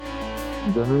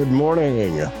Good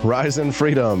morning, Rise and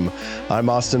Freedom. I'm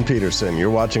Austin Peterson. You're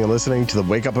watching and listening to the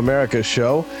Wake Up America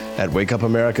show at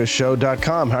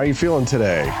wakeupAmericaShow.com. How are you feeling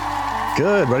today?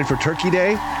 Good. Ready for Turkey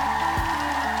Day?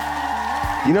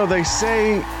 You know, they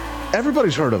say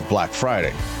everybody's heard of Black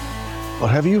Friday, but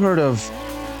have you heard of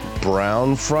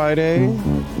Brown Friday?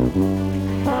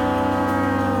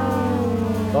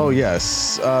 Oh,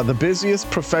 yes. The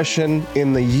busiest profession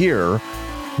in the year,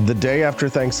 the day after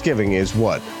Thanksgiving, is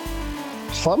what?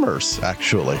 Plumbers,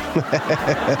 actually.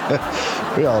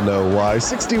 We all know why.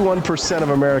 61%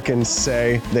 of Americans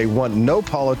say they want no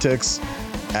politics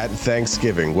at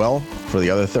Thanksgiving. Well, for the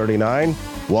other 39,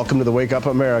 welcome to the Wake Up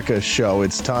America show.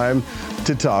 It's time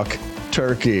to talk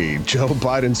turkey. Joe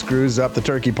Biden screws up the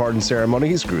turkey pardon ceremony.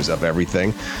 He screws up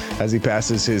everything as he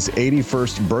passes his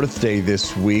 81st birthday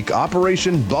this week.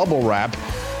 Operation Bubble Wrap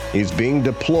is being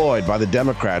deployed by the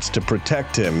Democrats to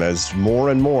protect him as more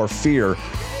and more fear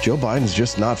Joe Biden's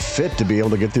just not fit to be able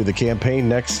to get through the campaign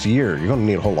next year. You're going to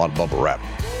need a whole lot of bubble wrap.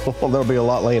 Well, there'll be a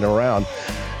lot laying around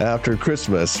after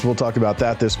Christmas. We'll talk about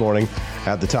that this morning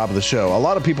at the top of the show. A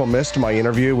lot of people missed my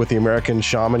interview with the American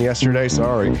shaman yesterday.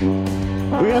 Sorry. We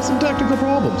had some technical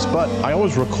problems, but I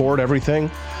always record everything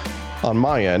on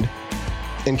my end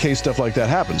in case stuff like that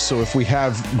happens. So if we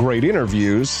have great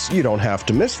interviews, you don't have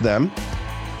to miss them.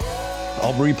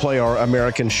 I'll replay our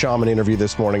American shaman interview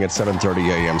this morning at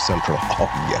 7:30 a.m. Central. Oh,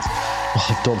 yes.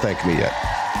 Oh, don't thank me yet.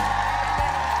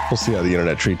 We'll see how the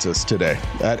internet treats us today.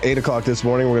 At 8 o'clock this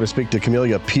morning, we're going to speak to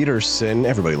Javier Peterson.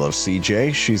 Everybody loves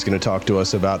CJ. She's going to talk to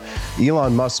us about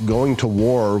Elon Musk going to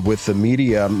war with the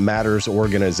Media Matters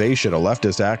organization, a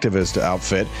leftist activist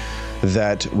outfit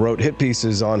that wrote hit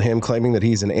pieces on him, claiming that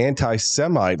he's an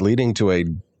anti-Semite, leading to a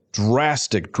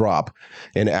drastic drop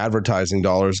in advertising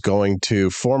dollars going to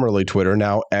formerly Twitter,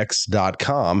 now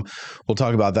X.com. We'll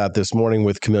talk about that this morning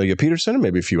with Javier Peterson and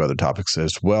maybe a few other topics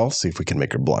as well. See if we can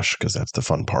make her blush, because that's the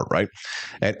fun part, right?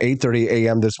 At 8:30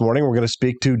 a.m. this morning, we're going to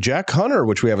speak to Jack Hunter,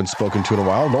 which we haven't spoken to in a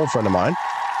while, an old friend of mine.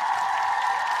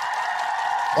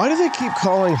 Why do they keep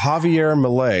calling Javier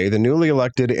Milei, the newly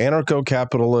elected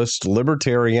anarcho-capitalist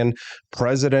libertarian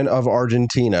president of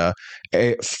Argentina,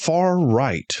 a far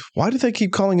right? Why do they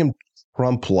keep calling him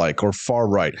Trump-like or far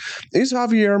right? Is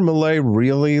Javier Milei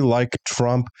really like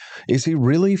Trump? Is he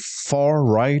really far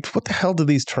right? What the hell do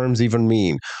these terms even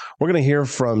mean? We're going to hear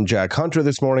from Jack Hunter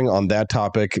this morning on that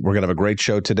topic. We're going to have a great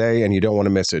show today, and you don't want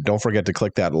to miss it. Don't forget to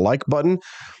click that like button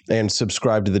and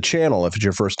subscribe to the channel. If it's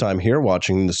your first time here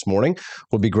watching this morning,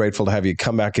 we'll be grateful to have you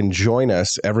come back and join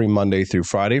us every Monday through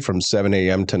Friday from 7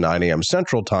 a.m. to 9 a.m.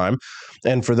 Central Time.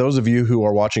 And for those of you who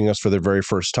are watching us for the very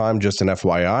first time, just an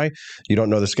FYI, you don't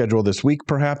know the schedule this week,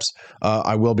 perhaps,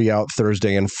 I will be out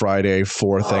Thursday and Friday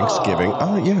for Thanksgiving.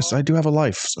 Oh, yes, I do have a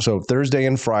life. So Thursday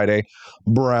and Friday,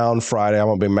 Brown Friday. I'm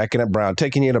going to be making it brown,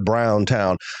 taking you to Brown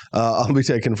Town. I'll be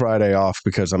taking Friday off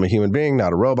because I'm a human being,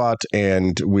 not a robot,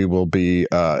 and we will be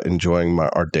enjoying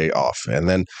our day off. And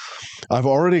then I've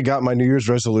already got my New Year's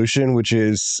resolution, which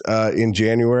is in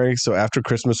January. So after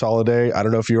Christmas holiday, I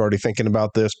don't know if you're already thinking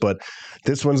about this, but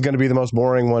this one's going to be the most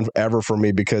boring one ever for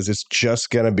me because it's just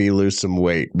going to be lose some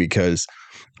weight because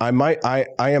I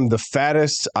am the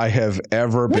fattest I have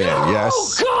ever been. No,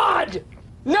 yes. God!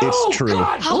 No, it's true.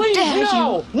 God, please,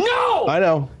 no, no, I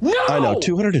know. no. I know.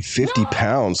 250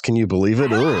 pounds. Can you believe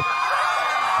it? Ugh.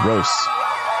 Gross.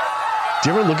 Do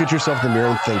you ever look at yourself in the mirror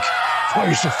and think, "Why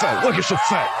you're so fat? Why you're so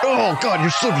fat? Oh God, you're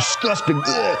so disgusting.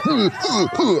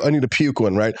 I need to puke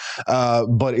one, right?"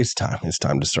 But it's time. It's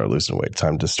time to start losing weight.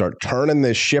 Time to start turning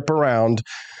this ship around.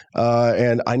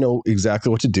 And I know exactly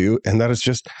what to do, and that is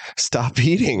just stop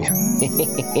eating.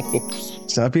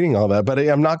 Stop eating all that. But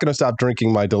I'm not going to stop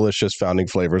drinking my delicious Founding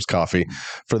Flavors coffee.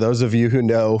 For those of you who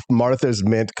know, Martha's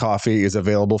Mint coffee is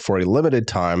available for a limited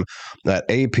time at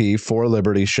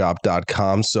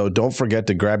ap4libertyshop.com. So don't forget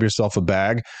to grab yourself a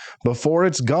bag before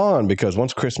it's gone, because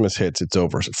once Christmas hits, it's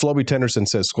over. Floby Tenderson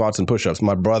says squats and push-ups.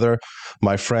 My brother,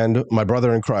 my friend, my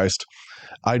brother in Christ,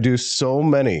 I do so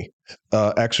many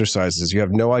exercises. You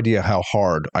have no idea how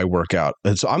hard I work out.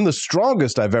 And so I'm the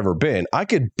strongest I've ever been. I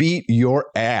could beat your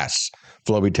ass,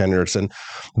 Floby Tenderson,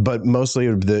 but mostly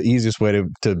the easiest way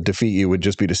to defeat you would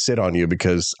just be to sit on you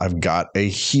because I've got a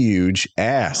huge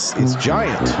ass. It's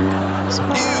giant. It's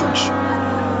huge.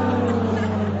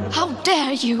 How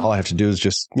dare you? All I have to do is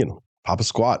just, pop a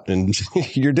squat and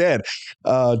you're dead.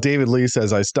 David Lee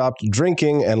says, I stopped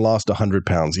drinking and lost 100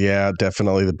 pounds. Yeah,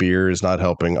 definitely the beer is not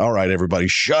helping. All right, everybody,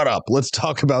 shut up. Let's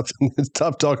talk about,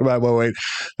 stop talking about weight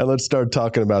and let's start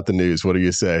talking about the news. What do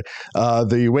you say?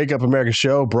 The Wake Up America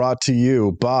show brought to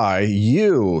you by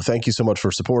you. Thank you so much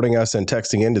for supporting us and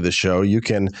texting into the show. You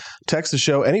can text the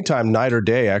show anytime, night or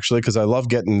day, actually, because I love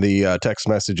getting the text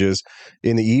messages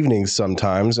in the evenings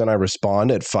sometimes, and I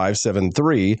respond at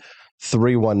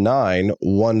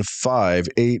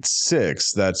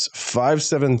 573-319-1586. That's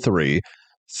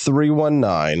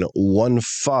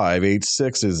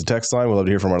 573-319-1586 is the text line. We'll love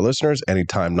to hear from our listeners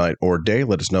anytime, night or day.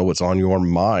 Let us know what's on your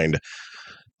mind.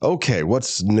 Okay,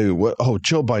 what's new?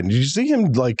 Joe Biden. Did you see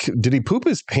him, did he poop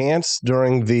his pants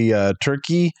during the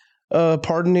turkey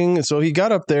pardoning? So he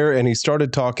got up there and he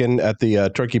started talking at the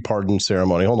turkey pardon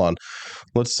ceremony. Hold on.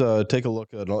 Let's take a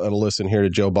look at a listen here to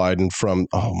Joe Biden from,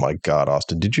 oh my God,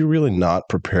 Austin, did you really not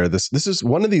prepare this? This is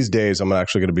one of these days I'm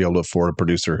actually going to be able to afford a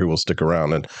producer who will stick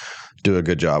around and do a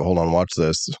good job. Hold on, watch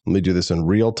this. Let me do this in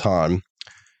real time.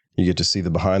 You get to see the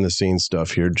behind the scenes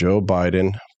stuff here. Joe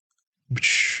Biden,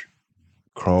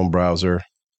 Chrome browser,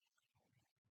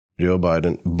 Joe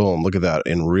Biden, boom, look at that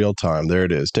in real time. There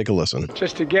it is. Take a listen.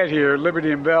 Just to get here,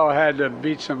 Liberty and Bell had to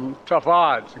beat some tough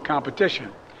odds and competition.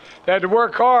 They had to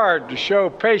work hard to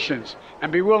show patience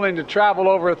and be willing to travel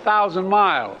over 1,000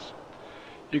 miles.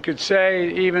 You could say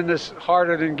even this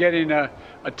harder than getting a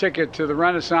ticket to the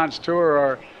Renaissance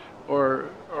tour or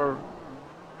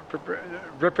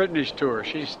Britney's tour.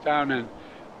 She's down in,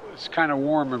 it's kind of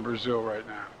warm in Brazil right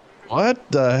now.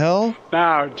 What the hell?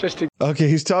 Now, just to... Okay,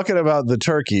 he's talking about the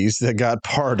turkeys that got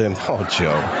pardoned. Oh,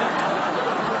 Joe.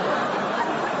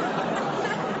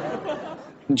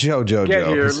 Joe.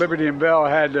 Here, Liberty and Bell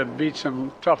had to beat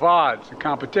some tough odds and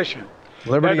competition.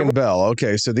 Liberty and Bell.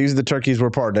 Okay, so these are the turkeys we're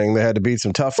pardoning. They had to beat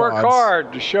some tough odds. Work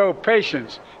hard to show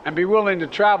patience and be willing to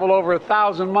travel over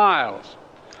 1,000 miles.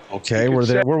 Okay, we're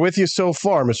there. We're with you so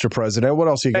far, Mr. President. What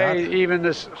else you got? Even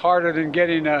this harder than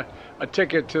getting a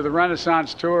ticket to the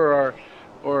Renaissance tour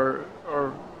or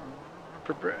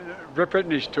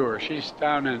Britney's tour. She's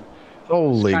down in.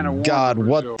 Holy God,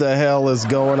 what the hell is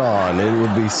going on? It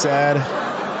would be sad.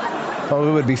 Oh,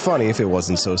 it would be funny if it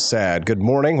wasn't so sad. Good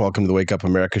morning. Welcome to the Wake Up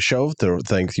America show.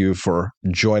 Thank you for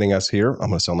joining us here. I'm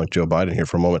going to sound like Joe Biden here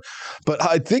for a moment. But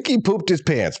I think he pooped his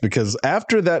pants because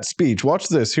after that speech, watch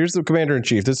this. Here's the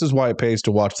commander-in-chief. This is why it pays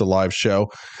to watch the live show,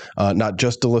 not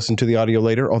just to listen to the audio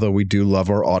later, although we do love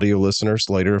our audio listeners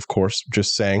later, of course.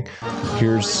 Just saying.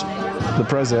 Here's the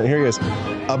president. Here he is.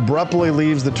 Abruptly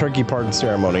leaves the turkey pardon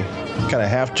ceremony. Kind of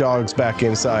half jogs back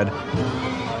inside.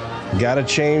 Got to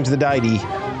change the diety.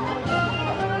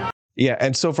 Yeah,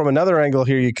 and so from another angle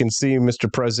here, you can see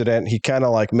Mr. President, he kind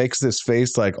of makes this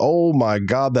face like, oh my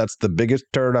God, that's the biggest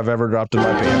turd I've ever dropped in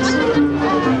my pants.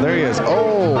 There he is.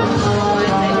 Oh.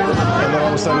 And then all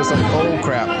of a sudden it's like, oh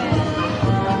crap.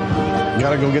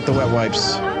 Gotta go get the wet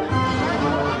wipes.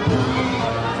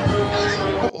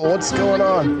 What's going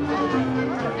on?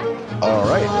 All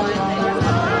right.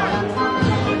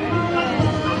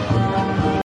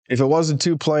 If it wasn't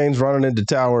two planes running into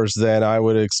towers, then I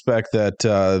would expect that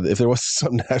if there was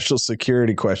some national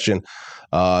security question,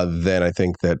 then I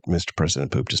think that Mr.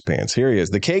 President pooped his pants. Here he is.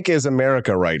 The cake is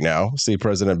America right now. See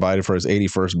President Biden for his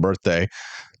 81st birthday.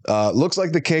 Looks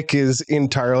like the cake is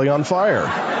entirely on fire.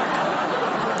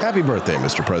 Happy birthday,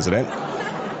 Mr. President.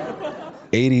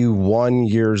 81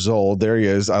 years old. There he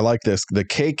is. I like this. The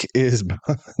cake is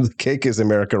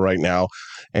America right now,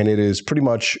 and it is pretty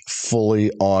much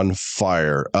fully on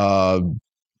fire.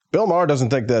 Bill Maher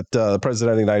doesn't think that the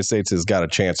president of the United States has got a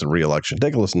chance at re-election.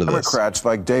 Take a listen to this. Democrats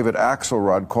like David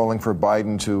Axelrod calling for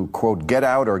Biden to, quote, get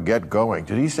out or get going.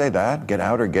 Did he say that? Get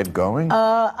out or get going?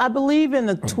 I believe in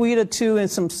a tweet or two and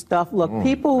some stuff. Look,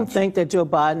 people who think that Joe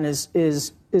Biden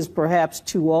is perhaps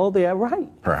too old, they're right.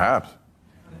 Perhaps.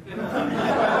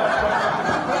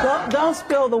 Don't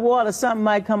spill the water. Something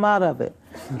might come out of it.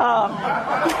 What?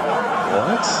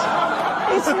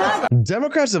 It's not.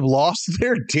 Democrats have lost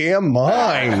their damn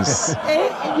minds.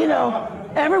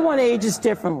 Everyone ages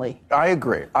differently. I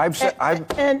agree.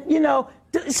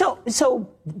 So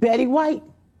Betty White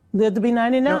lived to be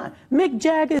 99. No. Mick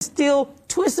Jagger is still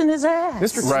twisting his ass.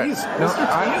 Mr. Right.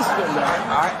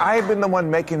 I've been the one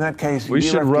making that case. We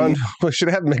should have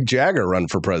Mick Jagger run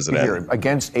for president. Here,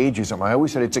 against ageism. I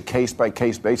always said it's a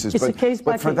case-by-case basis.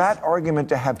 But for that argument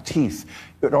to have teeth,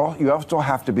 you also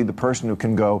have to be the person who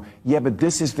can go, yeah, but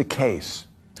this is the case.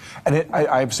 And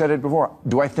I've said it before.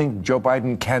 Do I think Joe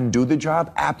Biden can do the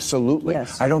job? Absolutely.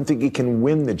 Yes. I don't think he can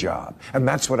win the job. And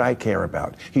that's what I care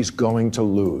about. He's going to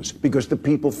lose because the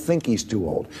people think he's too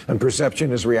old. And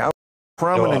perception is reality.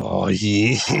 prominent. Oh,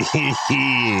 yeah.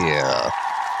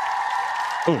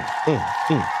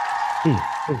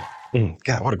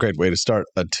 God, what a great way to start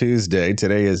a Tuesday.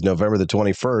 Today is November the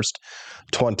 21st,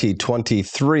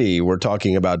 2023. We're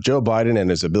talking about Joe Biden and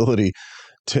his ability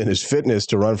and his fitness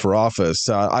to run for office.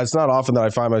 It's not often that I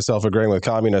find myself agreeing with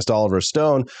communist Oliver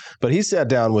Stone, but he sat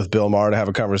down with Bill Maher to have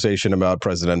a conversation about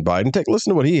President Biden.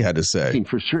 Listen to what he had to say.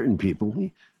 For certain people,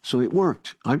 so it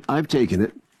worked. I've taken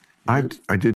it. I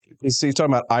did. He's talking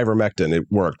about ivermectin. It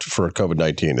worked for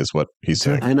COVID-19 is what he's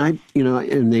saying. And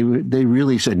and they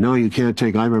really said, no, you can't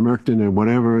take ivermectin and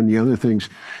whatever and the other things.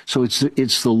 So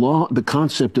it's the law, the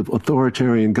concept of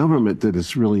authoritarian government that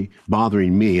is really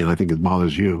bothering me, and I think it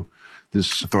bothers you.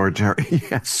 This authoritarian,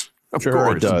 yes, of sure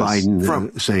course. It does.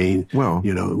 Biden saying, well,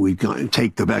 we've got to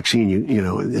take the vaccine,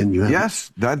 and you have.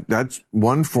 Yes, that's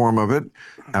one form of it.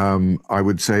 I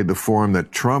would say the form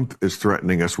that Trump is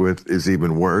threatening us with is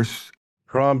even worse.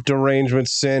 Trump derangement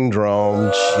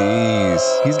syndrome.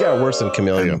 Jeez. He's got it worse than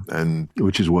Camellia. And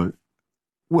which is what?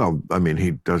 Well, I mean,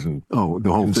 he doesn't the whole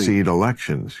concede thing.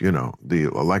 Elections.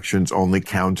 The elections only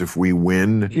count if we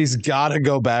win. He's got to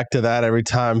go back to that every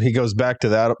time. He goes back to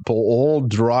that old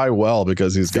dry well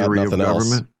because he's got nothing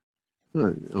else.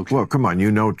 Okay. Well, come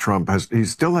on. Trump he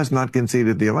still has not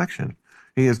conceded the election.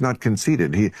 He has not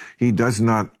conceded. He does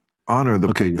not honor the.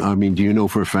 Okay. I mean, do you know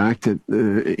for a fact that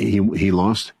he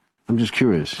lost? I'm just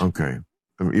curious. Okay.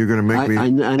 You're going to make me.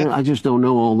 I just don't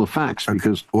know all the facts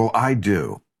because. Well, I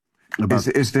do.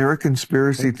 Is there a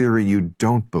conspiracy theory you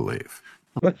don't believe?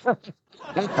 That's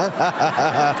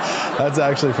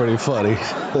actually pretty funny.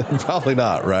 Probably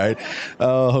not, right?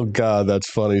 Oh, God,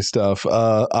 that's funny stuff.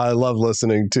 I love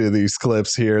listening to these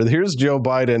clips here. Here's Joe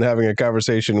Biden having a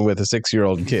conversation with a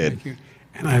 6-year-old kid. Thank you.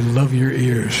 And I love your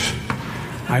ears.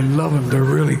 I love them. They're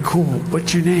really cool.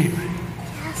 What's your name?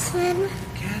 Catherine.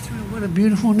 Catherine, what a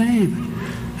beautiful name.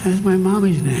 That's my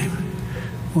mommy's name.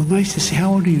 Well, nice to see.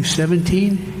 How old are you,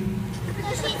 17?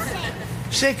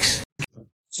 6.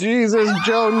 Jesus,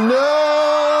 Joe,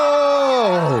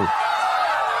 no!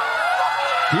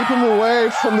 Keep him away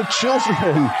from the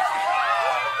children.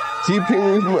 Keep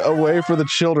him away from the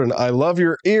children. I love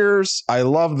your ears. I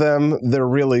love them. They're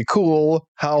really cool.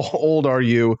 How old are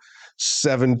you?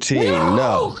 17.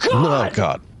 No. God! No,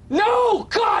 God. No,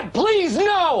 God, please,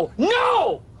 no!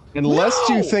 No! Unless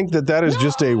you think that is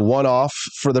just a one-off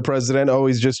for the president. Oh,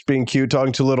 he's just being cute,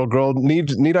 talking to a little girl.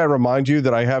 Need I remind you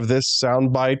that I have this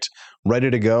soundbite ready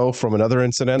to go from another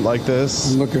incident like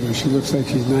this? Look at her. She looks like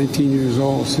she's 19 years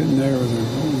old, sitting there with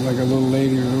her, like a little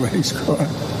lady with her legs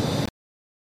crossed.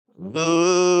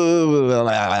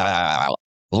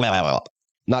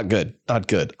 Not good. Not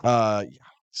good.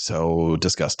 So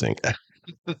disgusting.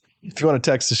 If you want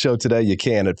to text the show today, you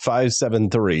can at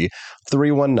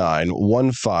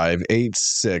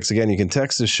 573-319-1586. Again, you can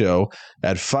text the show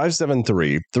at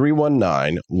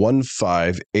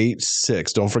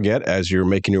 573-319-1586. Don't forget, as you're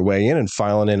making your way in and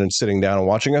filing in and sitting down and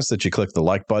watching us, that you click the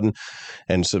like button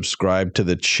and subscribe to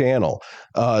the channel.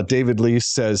 David Lee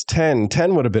says 10.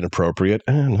 10 would have been appropriate.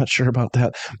 I'm not sure about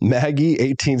that. Maggie,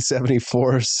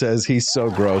 1874, says he's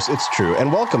so gross. It's true.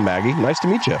 And welcome, Maggie. Nice to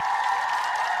meet you.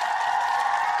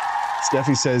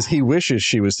 Steffi says he wishes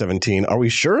she was 17. Are we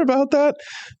sure about that?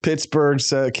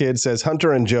 Pittsburgh's kid says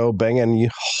Hunter and Joe banging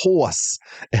horse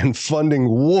and funding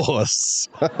wuss.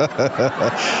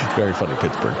 Very funny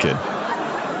Pittsburgh kid.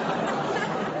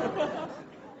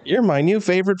 You're my new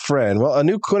favorite friend. Well, a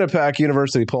new Quinnipiac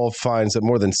University poll finds that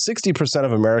more than 60%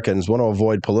 of Americans want to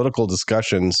avoid political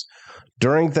discussions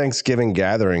during Thanksgiving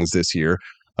gatherings this year.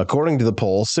 According to the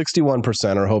poll,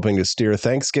 61% are hoping to steer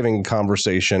Thanksgiving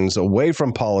conversations away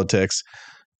from politics.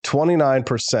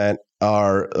 29%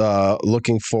 are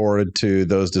looking forward to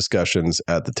those discussions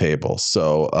at the table.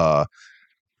 So I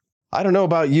don't know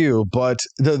about you, but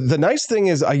the nice thing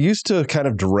is I used to kind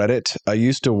of dread it. I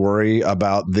used to worry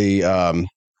about the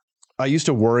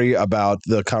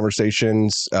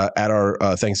conversations at our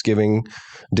Thanksgiving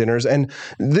dinners. And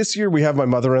this year we have my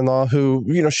mother-in-law who,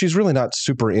 she's really not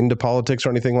super into politics or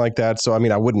anything like that. So, I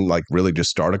mean, I wouldn't really just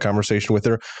start a conversation with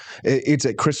her. It's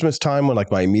at Christmas time when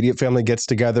my immediate family gets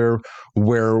together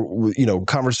where,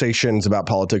 conversations about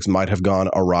politics might have gone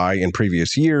awry in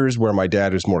previous years where my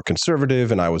dad is more conservative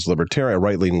and I was libertarian, a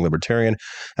right-leaning libertarian.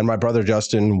 And my brother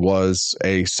Justin was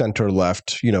a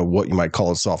center-left, what you might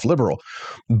call a soft liberal.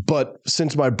 But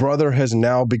since my brother has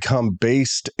now become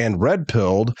based and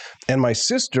red-pilled, and my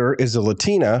sister is a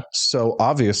Latina, so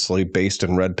obviously based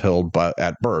and red-pilled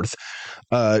at birth,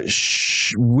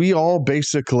 we all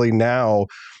basically now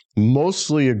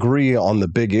mostly agree on the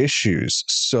big issues.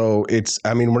 So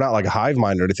we're not like a hive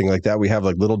mind or anything like that. We have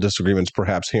little disagreements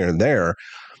perhaps here and there,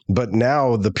 But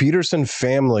now the Peterson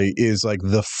family is like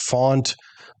the font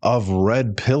of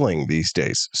red pilling these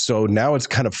days. So now it's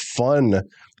kind of fun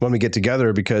when we get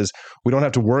together because we don't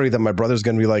have to worry that my brother's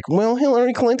going to be like, well,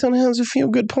 Hillary Clinton has a few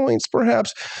good points,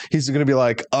 perhaps. He's going to be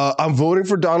like, I'm voting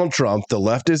for Donald Trump. The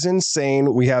left is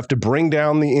insane. We have to bring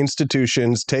down the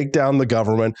institutions, take down the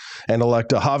government, and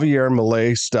elect a Javier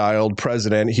Milei styled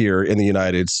president here in the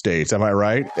United States. Am I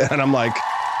right? And I'm like,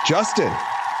 Justin,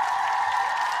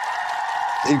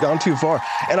 you've gone too far.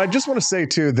 And I just want to say,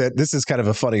 too, that this is kind of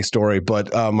a funny story,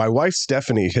 but my wife,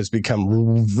 Stephanie, has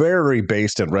become very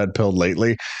based and red-pilled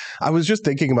lately. I was just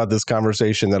thinking about this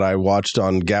conversation that I watched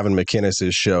on Gavin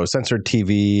McInnes's show, Censored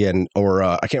TV, or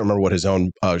I can't remember what his own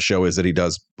show is that he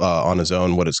does on his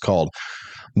own, what it's called.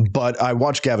 But I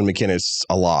watch Gavin McInnes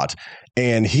a lot,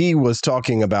 and he was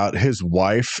talking about his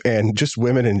wife and just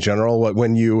women in general.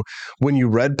 When you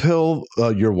red pill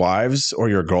your wives or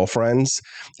your girlfriends,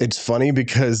 it's funny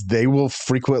because they will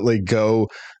frequently go.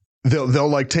 They'll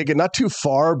like take it not too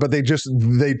far, but they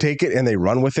take it and they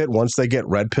run with it once they get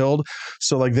red pilled.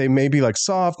 So like they may be like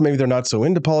soft, maybe they're not so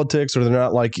into politics, or they're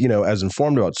not like, as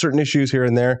informed about certain issues here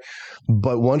and there.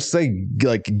 But once they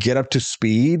like get up to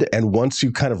speed and once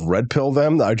you kind of red pill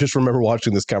them, I just remember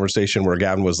watching this conversation where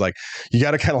Gavin was like, you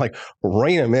got to kind of like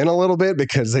rein them in a little bit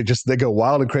because they go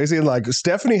wild and crazy. And like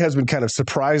Stephanie has been kind of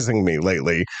surprising me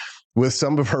lately with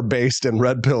some of her based and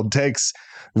red pilled takes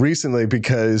recently,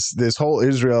 because this whole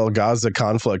Israel-Gaza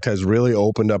conflict has really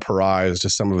opened up her eyes to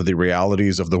some of the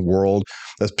realities of the world,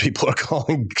 as people are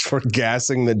calling for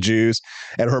gassing the Jews.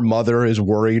 And her mother is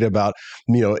worried about,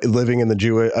 living in a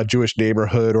Jewish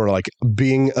neighborhood or like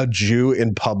being a Jew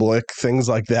in public. Things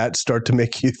like that start to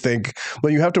make you think,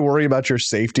 well, you have to worry about your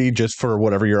safety just for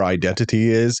whatever your identity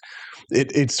is.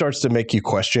 It starts to make you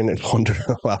question and wonder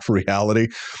about reality.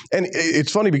 And it's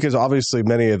funny because obviously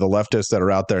many of the leftists that are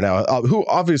out there now, who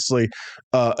obviously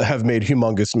have made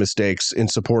humongous mistakes in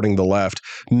supporting the left,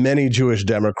 many Jewish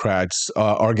Democrats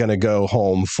are going to go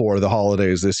home for the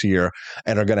holidays this year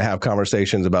and are going to have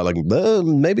conversations about like,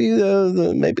 maybe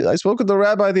I spoke with the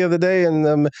rabbi the other day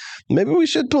and maybe we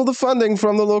should pull the funding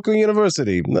from the local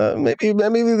university. Maybe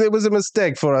there was a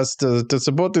mistake for us to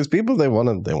support these people. They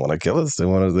want to kill us. They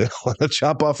want to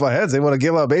chop off our heads. They want to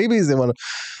kill our babies. They want to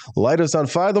light us on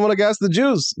fire. They want to gas the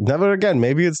Jews. Never again.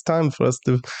 Maybe it's time for us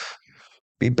to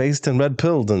be based and red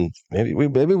pilled, and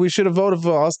maybe we should have voted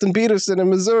for Austin Peterson in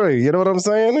Missouri. You know what I'm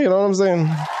saying?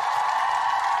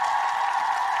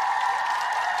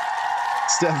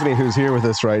 Stephanie, who's here with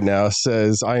us right now,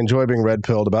 says, I enjoy being red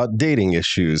pilled about dating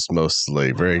issues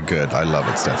mostly. Very good. I love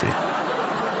it, Steffi.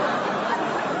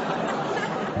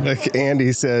 Like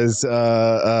Andy says,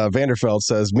 Vanderfeld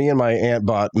says, me and my aunt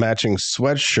bought matching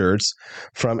sweatshirts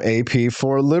from AP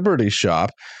for Liberty Shop,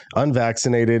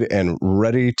 unvaccinated and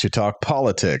ready to talk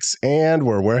politics. And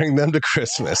we're wearing them to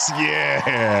Christmas.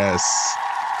 Yes.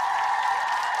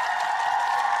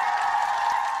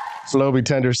 Floby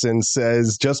Tenderson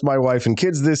says, just my wife and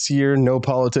kids this year. No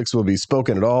politics will be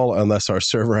spoken at all unless our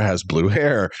server has blue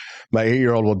hair. My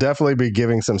 8-year-old will definitely be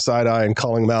giving some side eye and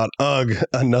calling him out, ugh,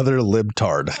 another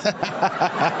libtard.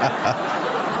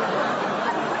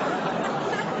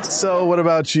 So what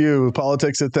about you?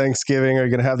 Politics at Thanksgiving? Are you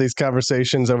going to have these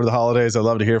conversations over the holidays? I'd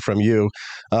love to hear from you.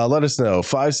 Let us know.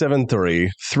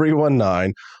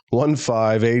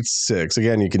 573-319-1586.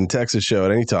 Again, you can text the show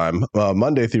at any time,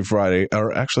 Monday through Friday,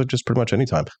 or actually just pretty much any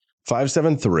time.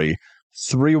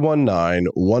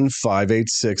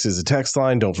 573-319-1586 is the text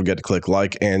line. Don't forget to click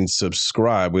like and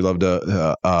subscribe. We love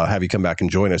to have you come back and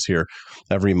join us here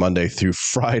every Monday through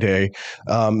Friday.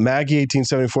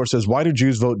 Maggie1874 says, why do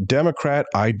Jews vote Democrat?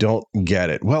 I don't get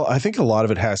it. Well, I think a lot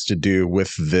of it has to do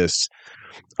with this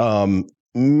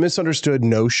misunderstood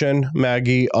notion,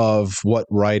 Maggie, of what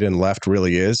right and left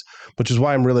really is, which is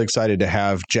why I'm really excited to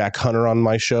have Jack Hunter on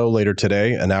my show later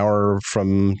today, an hour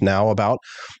from now about.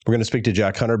 We're going to speak to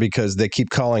Jack Hunter because they keep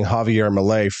calling Javier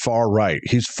Milei far right.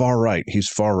 He's far right. He's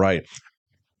far right.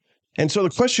 And so the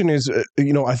question is,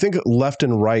 I think left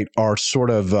and right are sort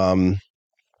of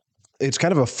it's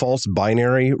kind of a false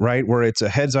binary, right? Where it's a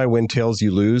heads I win, tails you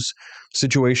lose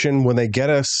situation. When they get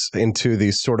us into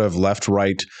these sort of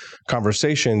left-right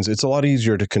conversations, it's a lot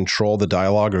easier to control the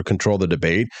dialogue or control the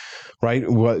debate, right?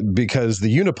 Because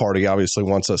the uniparty obviously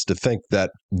wants us to think that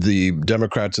the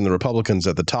Democrats and the Republicans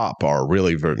at the top are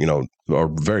really very, are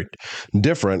very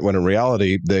different, when in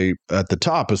reality, they, at the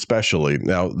top especially,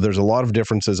 now there's a lot of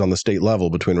differences on the state level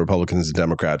between Republicans and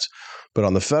Democrats, but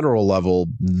on the federal level,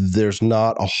 there's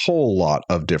not a whole lot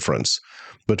of difference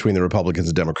between the Republicans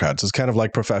and Democrats. It's kind of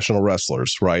like professional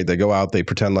wrestlers, right? They go out, they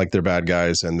pretend like they're bad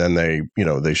guys, and then they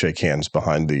shake hands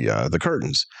behind the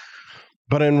curtains.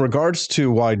 But in regards to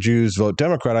why Jews vote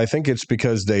Democrat, I think it's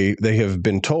because they have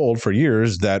been told for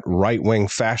years that right-wing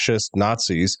fascist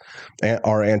Nazis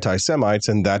are anti-Semites,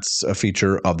 and that's a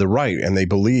feature of the right. And they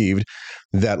believed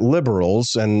that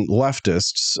liberals and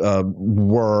leftists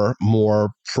were more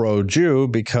pro-Jew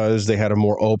because they had a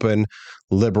more open,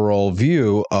 liberal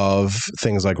view of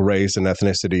things like race and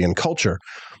ethnicity and culture.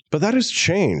 But that has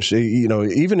changed. You know,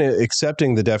 even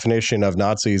accepting the definition of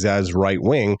Nazis as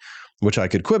right-wing, which I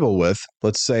could quibble with,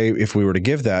 let's say if we were to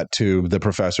give that to the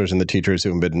professors and the teachers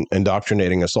who've been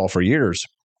indoctrinating us all for years,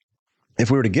 if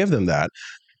we were to give them that,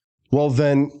 well,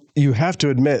 then you have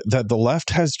to admit that the left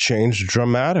has changed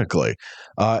dramatically,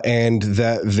 and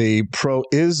that the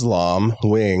pro-Islam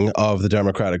wing of the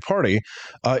Democratic Party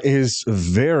is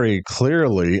very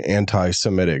clearly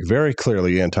anti-Semitic, very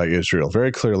clearly anti-Israel,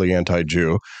 very clearly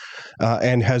anti-Jew,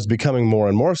 and has becoming more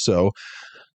and more so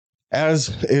as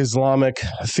Islamic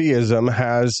theism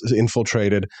has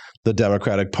infiltrated the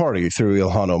Democratic Party through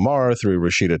Ilhan Omar, through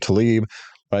Rashida Tlaib,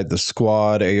 right, the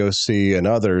Squad, AOC, and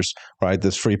others, right,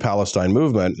 this Free Palestine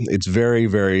movement. It's very,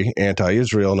 very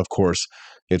anti-Israel, and of course,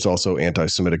 it's also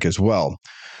anti-Semitic as well.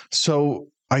 So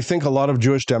I think a lot of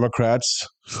Jewish Democrats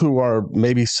who are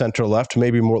maybe center-left,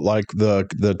 maybe more like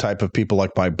the type of people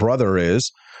like my brother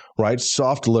is, right,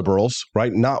 soft liberals,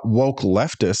 right, not woke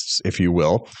leftists, if you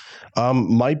will,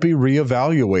 might be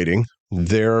reevaluating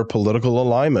their political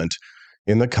alignment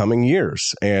in the coming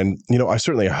years. And, you know, I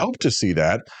certainly hope to see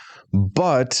that,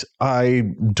 but I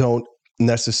don't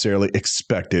necessarily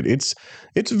expect it.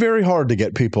 It's very hard to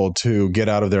get people to get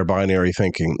out of their binary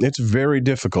thinking. It's very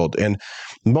difficult. And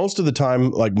most of the time,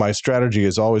 like, my strategy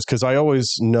is always, because I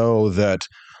always know that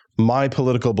my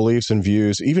political beliefs and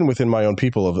views, even within my own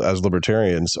people as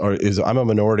libertarians, is I'm a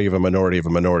minority of a minority of a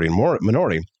minority and more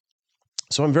minority.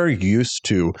 So I'm very used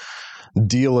to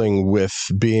dealing with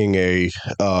being as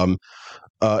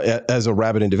a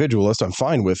rabid individualist. I'm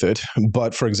fine with it.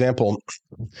 But for example,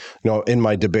 you know, in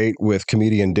my debate with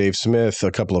comedian Dave Smith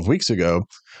a couple of weeks ago,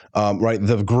 right,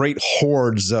 the great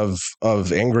hordes of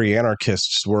angry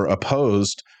anarchists were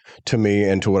opposed to me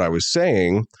and to what I was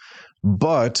saying.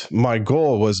 But my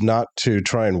goal was not to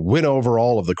try and win over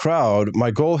all of the crowd.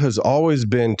 My goal has always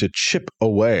been to chip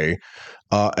away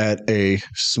at a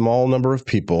small number of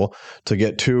people, to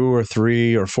get 2 or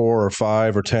 3 or 4 or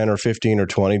 5 or 10 or 15 or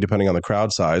 20, depending on the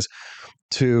crowd size,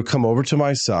 to come over to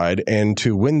my side and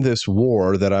to win this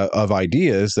war of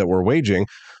ideas that we're waging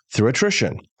through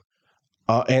attrition.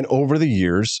 And over the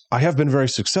years, I have been very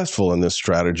successful in this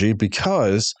strategy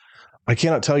because I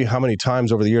cannot tell you how many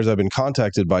times over the years I've been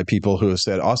contacted by people who have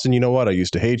said, Austin, you know what? I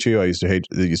used to hate you. I used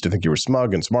to think you were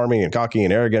smug and smarmy and cocky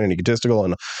and arrogant and egotistical.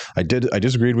 And I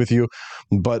disagreed with you.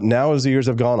 But now as the years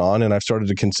have gone on and I've started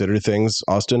to consider things,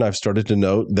 Austin, I've started to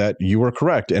note that you were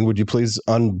correct. And would you please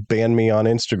unban me on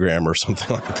Instagram or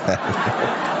something like that?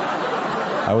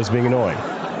 I was being annoying.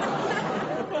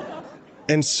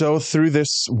 And so through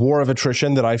this war of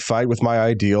attrition that I fight with my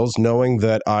ideals, knowing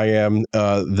that I am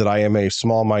a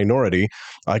small minority,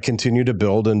 I continue to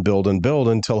build and build and build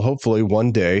until hopefully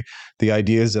one day the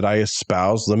ideas that I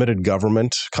espouse, limited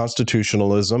government,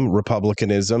 constitutionalism,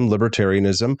 republicanism,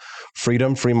 libertarianism,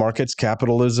 freedom, free markets,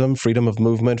 capitalism, freedom of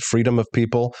movement, freedom of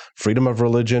people, freedom of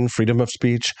religion, freedom of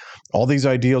speech, all these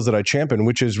ideals that I champion,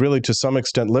 which is really to some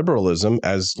extent liberalism,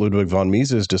 as Ludwig von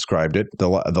Mises described it, the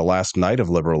last night of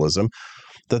liberalism,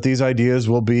 that these ideas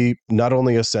will be not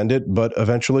only ascendant, but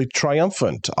eventually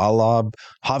triumphant, a la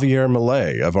Javier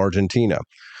Milei of Argentina.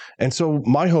 And so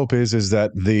my hope is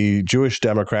that the Jewish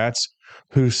Democrats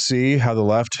who see how the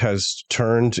left has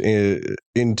turned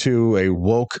into a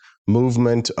woke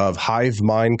movement of hive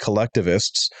mind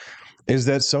collectivists, is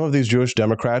that some of these Jewish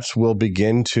Democrats will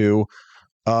begin to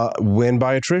win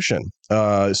by attrition.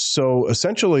 So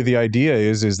essentially the idea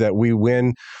is that we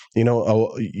win,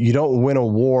 you don't win a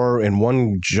war in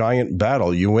one giant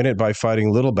battle. You win it by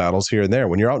fighting little battles here and there.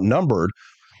 When you're outnumbered,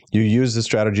 you use the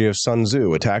strategy of Sun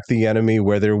Tzu, attack the enemy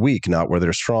where they're weak, not where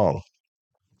they're strong.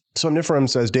 So Nifrim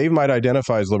says, Dave might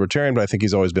identify as libertarian, but I think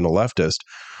he's always been a leftist.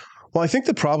 Well, I think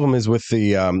the problem is with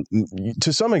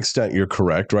to some extent, you're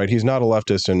correct, right? He's not a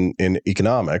leftist in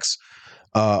economics.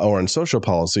 Or in social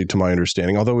policy, to my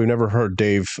understanding, although we've never heard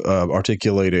Dave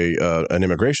articulate an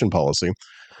immigration policy.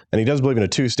 And he does believe in a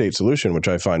two-state solution, which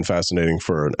I find fascinating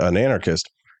for an anarchist.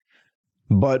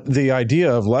 But the idea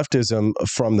of leftism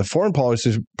from the foreign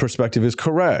policy perspective is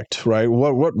correct, right?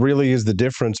 What really is the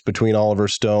difference between Oliver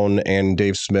Stone and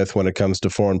Dave Smith when it comes to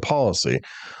foreign policy?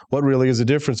 What really is the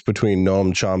difference between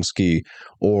Noam Chomsky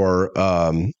or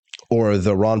or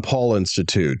the Ron Paul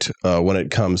Institute when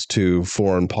it comes to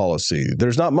foreign policy.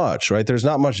 There's not much, right? There's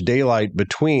not much daylight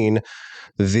between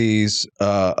these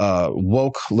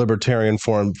woke libertarian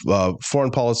foreign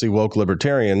policy woke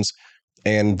libertarians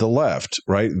and the left,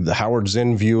 right? The Howard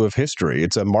Zinn view of history.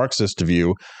 It's a Marxist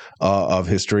view of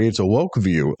history. It's a woke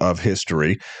view of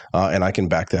history. And I can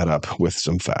back that up with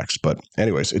some facts. But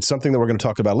anyways, it's something that we're going to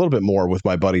talk about a little bit more with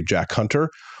my buddy Jack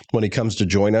Hunter when he comes to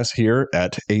join us here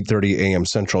at 8:30 a.m.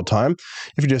 Central Time.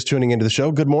 If you're just tuning into the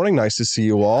show, good morning. Nice to see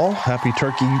you all. Happy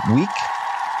Turkey Week.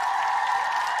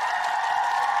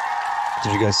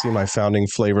 Did you guys see my Founding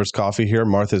Flavors coffee here?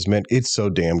 Martha's Mint. It's so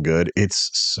damn good. It's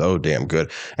so damn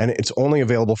good. And it's only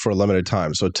available for a limited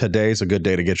time. So today's a good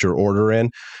day to get your order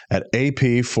in at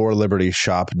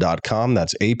ap4libertyshop.com.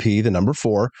 That's AP, the number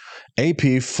 4,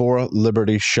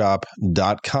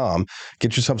 ap4libertyshop.com.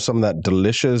 Get yourself some of that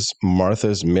delicious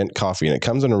Martha's Mint coffee. And it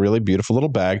comes in a really beautiful little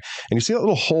bag. And you see that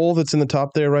little hole that's in the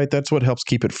top there, right? That's what helps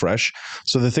keep it fresh.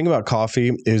 So the thing about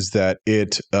coffee is that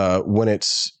it, when it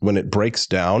breaks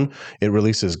down, it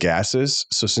releases gases.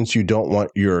 So since you don't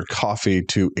want your coffee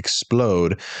to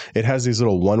explode, it has these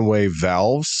little one-way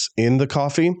valves in the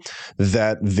coffee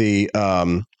that the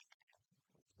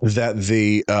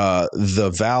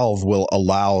valve will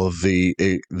allow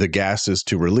the gases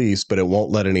to release, but it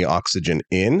won't let any oxygen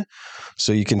in.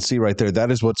 So you can see right there,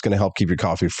 that is what's going to help keep your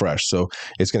coffee fresh. So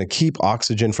it's going to keep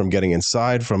oxygen from getting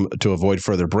inside to avoid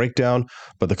further breakdown,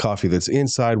 but the coffee that's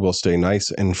inside will stay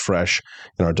nice and fresh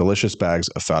in our delicious bags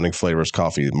of Founding Flavors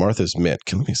coffee. Martha's Mint.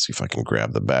 Let me see if I can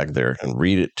grab the bag there and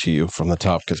read it to you from the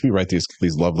top, because we write these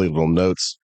lovely little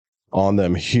notes on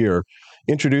them here.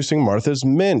 Introducing Martha's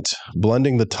Mint,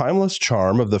 blending the timeless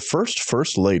charm of the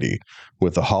First Lady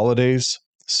with the holidays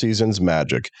season's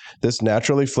magic. This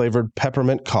naturally flavored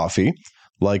peppermint coffee,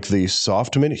 like the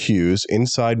soft mint hues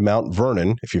inside Mount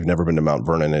Vernon. If you've never been to Mount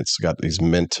Vernon, it's got these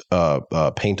mint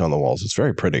paint on the walls. It's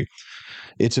very pretty.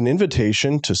 It's an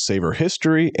invitation to savor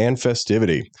history and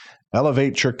festivity.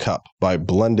 Elevate your cup by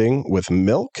blending with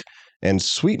milk and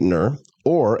sweetener,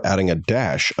 or adding a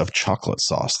dash of chocolate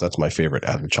sauce. That's my favorite,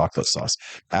 adding chocolate sauce.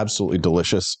 Absolutely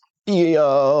delicious.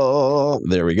 Yeah,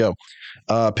 there we go.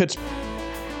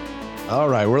 All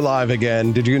right, we're live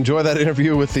again. Did you enjoy that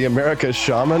interview with the America's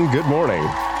Shaman? Good morning.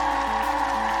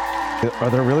 Are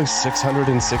there really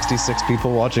 666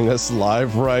 people watching us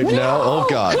live right now? Oh,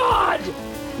 God.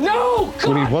 No! God,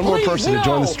 we need one more person to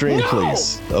join the stream, no,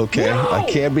 please. Okay? No, I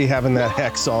can't be having that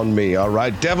hex on me, all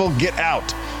right? Devil, get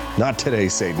out. Not today,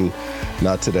 Satan.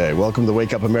 Not today. Welcome to the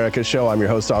Wake Up America show. I'm your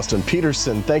host, Austin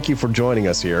Peterson. Thank you for joining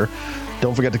us here.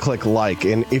 Don't forget to click like.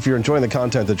 And if you're enjoying the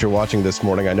content that you're watching this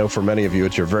morning, I know for many of you,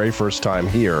 it's your very first time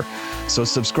here. So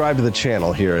subscribe to the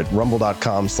channel here at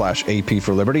rumble.com/AP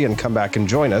for Liberty and come back and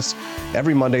join us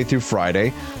every Monday through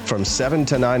Friday from 7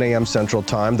 to 9 a.m. Central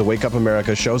Time. The Wake Up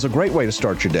America show is a great way to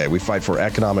start your day. We fight for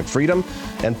economic freedom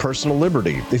and personal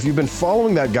liberty. If you've been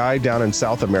following that guy down in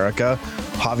South America,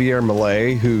 Javier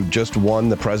Milei, who just won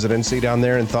the presidency down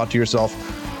there, and thought to yourself,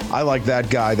 I like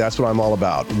that guy, that's what I'm all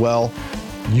about. Well,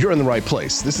 you're in the right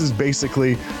place. This is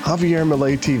basically Javier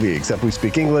Milei TV, except we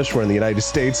speak English, we're in the United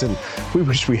States, and we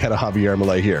wish we had a Javier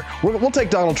Milei here. We'll take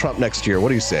Donald Trump next year. What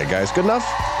do you say, guys? Good enough?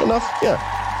 Good enough? Yeah.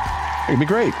 It'd be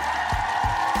great.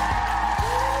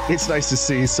 It's nice to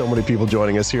see so many people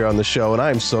joining us here on the show, and I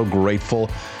am so grateful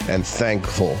and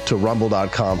thankful to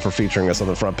Rumble.com for featuring us on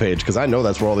the front page, because I know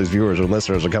that's where all these viewers and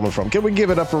listeners are coming from. Can we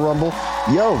give it up for Rumble?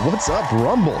 Yo, what's up,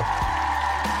 Rumble?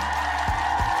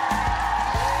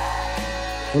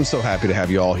 I'm so happy to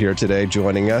have you all here today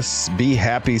joining us. Be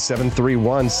Happy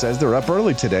 731 says they're up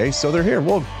early today, so they're here.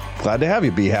 Well, glad to have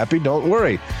you. Be happy. Don't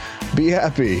worry. Be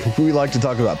happy. We like to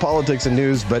talk about politics and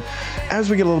news, but as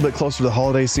we get a little bit closer to the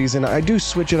holiday season, I do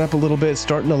switch it up a little bit,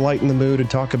 starting to lighten the mood and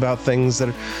talk about things that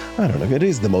are, I don't know, it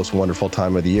is the most wonderful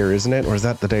time of the year, isn't it? Or is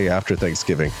that the day after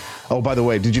Thanksgiving? Oh, by the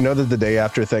way, did you know that the day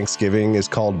after Thanksgiving is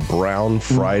called Brown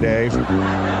Friday?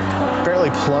 Apparently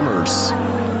plumbers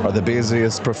are the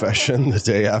busiest profession the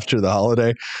day after the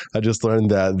holiday. I just learned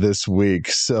that this week.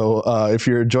 So if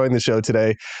you're enjoying the show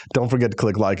today, don't forget to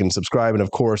click like and subscribe. And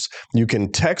of course, you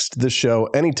can text the show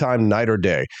anytime, night or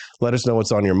day. Let us know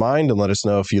what's on your mind, and let us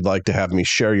know if you'd like to have me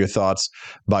share your thoughts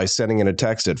by sending in a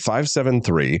text at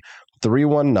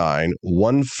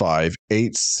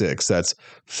 573-319-1586. That's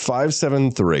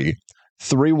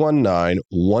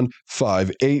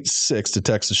 573-319-1586 to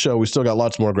text the show. We still got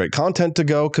lots more great content to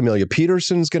go. Camelia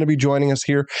Peterson's going to be joining us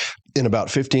here in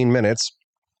about 15 minutes.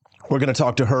 We're going to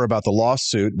talk to her about the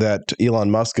lawsuit that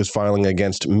Elon Musk is filing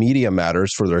against Media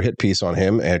Matters for their hit piece on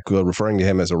him, and referring to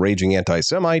him as a raging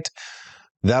anti-Semite.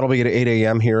 That'll be at 8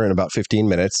 a.m. here in about 15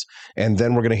 minutes. And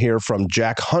then we're going to hear from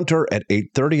Jack Hunter at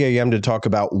 8:30 a.m. to talk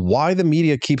about why the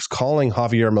media keeps calling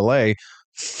Javier Milei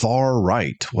far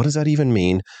right. What does that even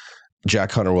mean?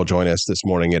 Jack Hunter will join us this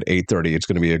morning at 8:30. It's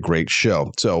going to be a great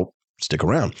show. So stick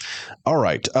around. All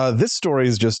right. This story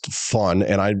is just fun,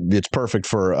 and it's perfect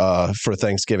for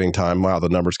Thanksgiving time. Wow, the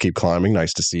numbers keep climbing.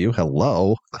 Nice to see you.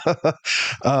 Hello.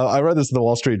 I read this in the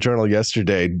Wall Street Journal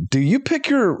yesterday. Do you pick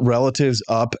your relatives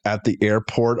up at the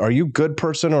airport? Are you a good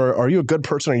person, or are you a good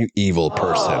person, or are you evil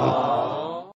person?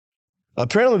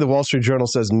 Apparently, the Wall Street Journal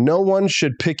says no one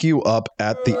should pick you up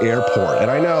at the airport. And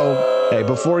I know, hey,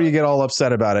 before you get all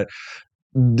upset about it,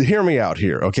 hear me out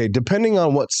here, okay? Depending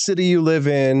on what city you live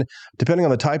in, depending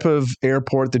on the type of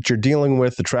airport that you're dealing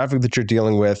with, the traffic that you're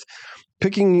dealing with,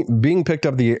 being picked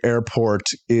up at the airport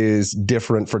is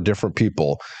different for different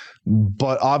people.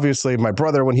 But obviously, my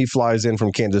brother, when he flies in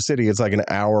from Kansas City, it's like an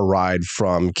hour ride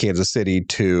from Kansas City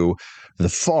to the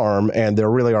farm, and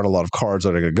there really aren't a lot of cars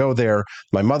that are going to go there.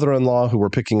 My mother-in-law, who we're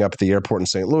picking up at the airport in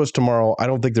St. Louis tomorrow, I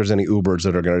don't think there's any Ubers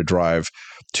that are going to drive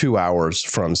 2 hours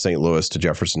from St. Louis to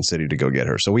Jefferson City to go get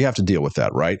her. So we have to deal with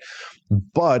that, right?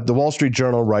 But the Wall Street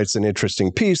Journal writes an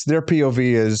interesting piece. Their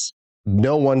POV is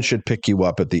no one should pick you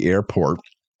up at the airport.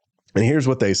 And here's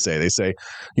what they say. They say,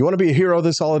 you want to be a hero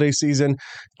this holiday season?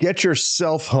 Get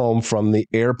yourself home from the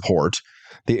airport.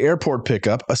 The airport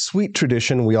pickup, a sweet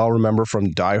tradition we all remember from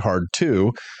Die Hard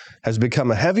 2, has become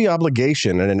a heavy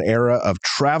obligation in an era of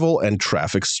travel and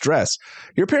traffic stress.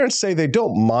 Your parents say they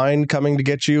don't mind coming to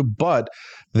get you, but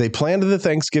they planned the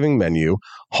Thanksgiving menu,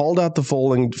 hauled out the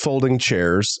folding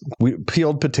chairs,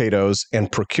 peeled potatoes,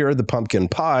 and procured the pumpkin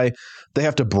pie. They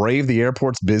have to brave the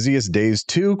airport's busiest days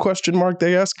too, ?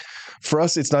 They ask. For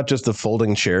us, it's not just the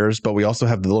folding chairs, but we also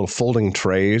have the little folding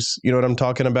trays. You know what I'm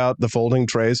talking about? The folding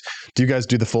trays. Do you guys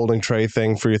do the folding tray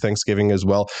thing for your Thanksgiving as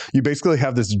well? You basically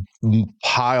have this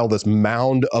pile, this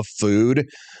mound of food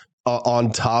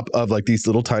on top of like these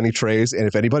little tiny trays. And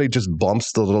if anybody just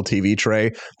bumps the little TV tray,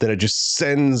 then it just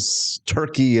sends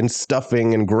turkey and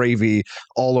stuffing and gravy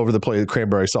all over the place,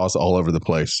 cranberry sauce all over the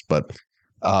place. But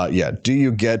do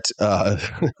you guys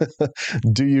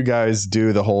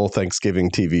do the whole Thanksgiving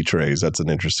TV trays? That's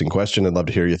an interesting question. I'd love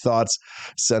to hear your thoughts.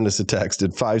 Send us a text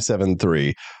at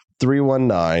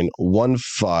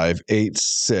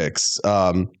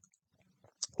 573-319-1586.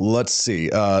 Let's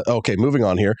see. Okay, moving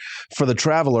on here. For the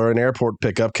traveler, an airport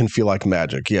pickup can feel like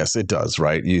magic. Yes, it does,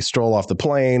 right? You stroll off the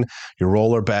plane, your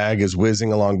roller bag is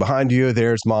whizzing along behind you.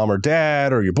 There's mom or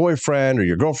dad or your boyfriend or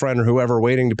your girlfriend or whoever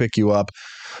waiting to pick you up.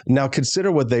 Now,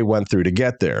 consider what they went through to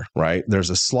get there, right? There's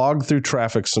a slog through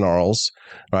traffic snarls,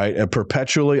 right? And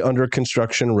perpetually under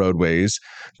construction roadways,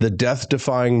 the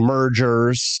death-defying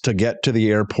mergers to get to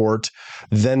the airport.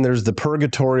 Then there's the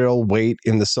purgatorial wait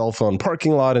in the cell phone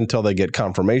parking lot until they get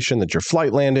confirmation that your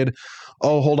flight landed.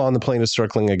 Oh, hold on, the plane is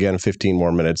circling again, 15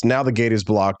 more minutes. Now the gate is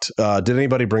blocked. Did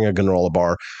anybody bring a granola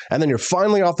bar? And then you're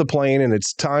finally off the plane and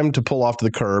it's time to pull off to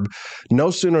the curb.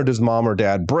 No sooner does mom or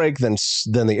dad break than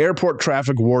the airport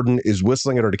traffic warden is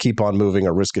whistling at her to keep on moving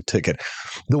or risk a ticket.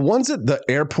 The ones at the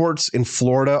airports in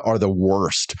Florida are the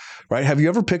worst, right? Have you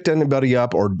ever picked anybody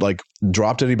up or like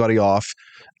dropped anybody off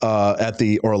at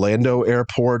the Orlando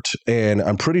airport? And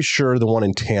I'm pretty sure the one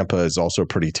in Tampa is also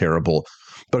pretty terrible.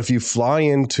 But if you fly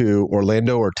into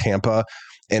Orlando or Tampa,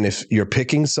 and if you're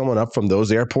picking someone up from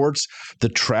those airports, the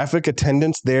traffic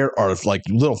attendants there are like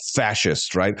little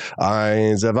fascists, right?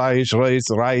 Eins, zwei,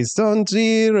 reist und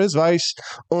ihr ist weich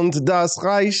und das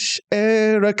Reich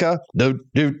Erika. Do,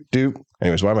 do, do.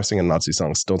 Anyways, why am I singing Nazi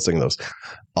songs? Don't sing those.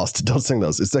 Don't sing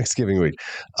those. It's Thanksgiving week.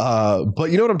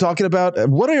 But you know what I'm talking about?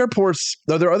 What airports,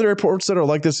 are there other airports that are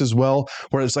like this as well?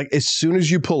 Where it's like, as soon as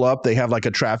you pull up, they have like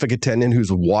a traffic attendant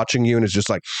who's watching you and is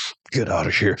just like, get out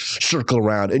of here, circle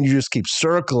around. And you just keep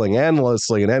circling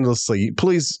endlessly and endlessly.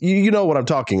 Please, you know what I'm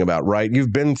talking about, right?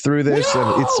 You've been through this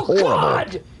and it's horrible.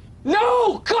 God!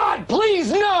 No, God,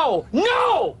 please, no,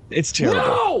 no! It's terrible.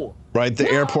 No! Right,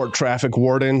 the airport traffic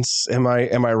wardens. Am I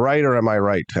right or am I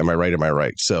right? Am I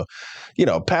right? So, you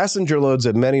know, passenger loads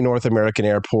at many North American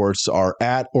airports are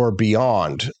at or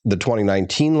beyond the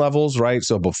 2019 levels, right?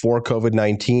 So before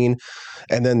COVID-19.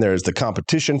 And then there's the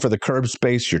competition for the curb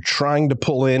space. You're trying to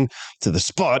pull in to the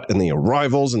spot and the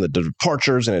arrivals and the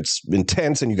departures, and it's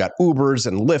intense. And you got Ubers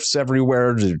and Lyfts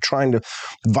everywhere. You're trying to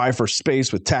vie for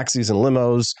space with taxis and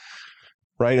limos,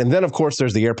 right? And then, of course,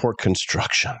 there's the airport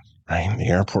construction. Right? The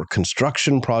airport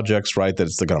construction projects, right? That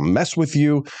it's going to mess with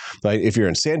you. Right? If you're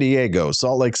in San Diego,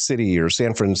 Salt Lake City, or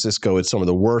San Francisco, it's some of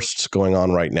the worst going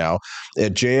on right now.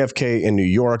 At JFK in New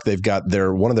York, they've got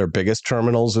one of their biggest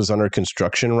terminals is under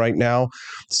construction right now.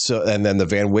 So, and then the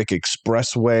Van Wyck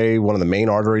Expressway, one of the main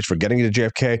arteries for getting to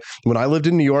JFK. When I lived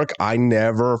in New York, I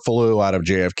never flew out of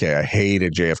JFK. I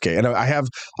hated JFK, and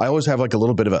I always have like a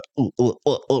little bit of a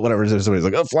whatever. Somebody's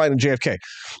like, "Oh, flying to JFK."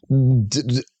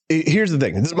 Here's the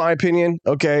thing. This is my opinion,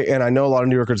 okay? And I know a lot of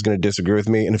New Yorkers are going to disagree with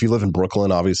me. And if you live in Brooklyn,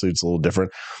 obviously it's a little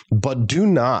different. But do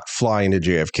not fly into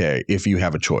JFK if you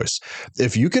have a choice.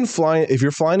 If you're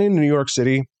flying into New York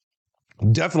City,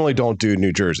 definitely don't do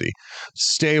New Jersey.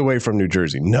 Stay away from New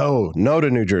Jersey. No to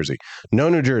New Jersey. No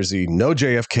New Jersey. No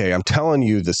JFK. I'm telling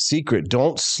you the secret.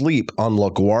 Don't sleep on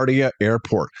LaGuardia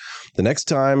Airport. The next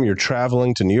time you're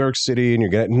traveling to New York City and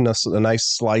you're getting a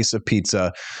nice slice of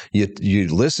pizza, you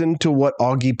listen to what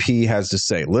Augie P has to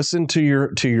say. Listen to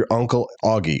your Uncle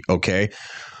Augie, okay?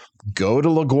 Go to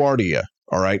LaGuardia.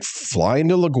 All right, fly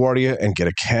into LaGuardia and get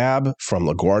a cab from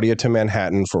LaGuardia to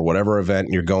Manhattan for whatever event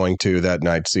you're going to that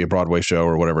night, see a Broadway show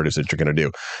or whatever it is that you're going to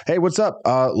do. Hey, what's up?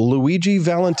 Luigi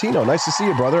Valentino. Nice to see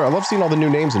you, brother. I love seeing all the new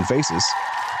names and faces.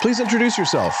 Please introduce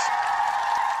yourself.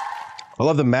 I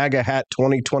love the MAGA hat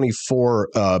 2024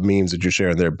 memes that you're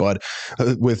sharing there, bud,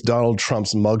 with Donald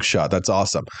Trump's mugshot. That's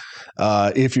awesome.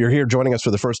 If you're here joining us for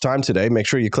the first time today, make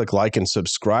sure you click like and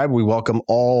subscribe. We welcome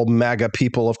all MAGA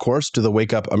people, of course, to the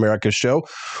Wake Up America show.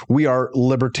 We are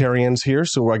libertarians here,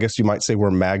 so I guess you might say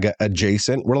we're MAGA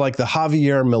adjacent. We're like the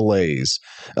Javier Milei,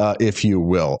 if you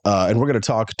will. And we're going to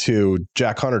talk to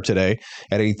Jack Hunter today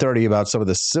at 8:30 about some of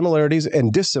the similarities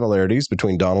and dissimilarities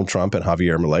between Donald Trump and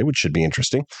Javier Milei, which should be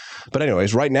interesting. But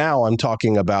anyways, right now I'm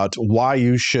talking about why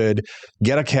you should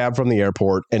get a cab from the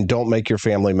airport and don't make your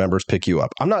family members pick you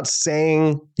up. I'm not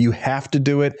saying you have to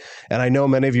do it. And I know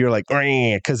many of you are like,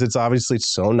 because it's obviously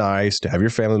so nice to have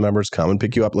your family members come and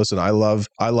pick you up. Listen, I love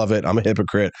it. I'm a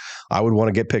hypocrite. I would want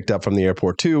to get picked up from the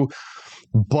airport too.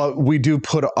 But we do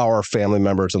put our family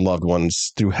members and loved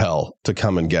ones through hell to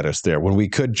come and get us there when we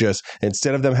could just,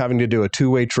 instead of them having to do a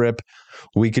two-way trip,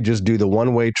 we could just do the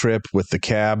one-way trip with the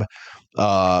cab.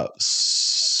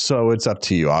 So it's up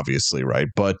to you, obviously, right?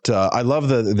 But I love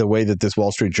the way that this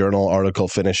Wall Street Journal article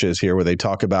finishes here, where they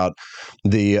talk about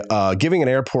the giving an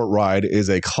airport ride is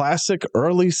a classic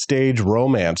early stage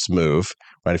romance move,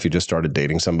 right? If you just started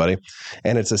dating somebody,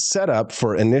 and it's a setup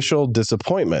for initial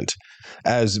disappointment,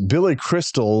 as Billy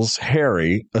Crystal's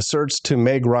Harry asserts to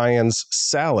Meg Ryan's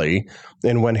Sally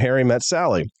in When Harry Met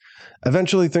Sally.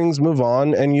 Eventually things move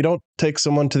on and you don't take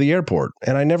someone to the airport.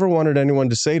 And I never wanted anyone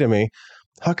to say to me,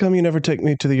 how come you never take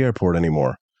me to the airport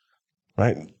anymore?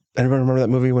 Right? Anybody remember that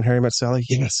movie When Harry Met Sally?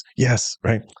 Yes,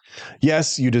 right?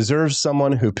 Yes, you deserve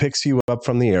someone who picks you up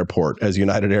from the airport, as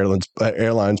United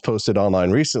Airlines posted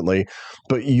online recently.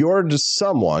 But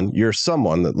someone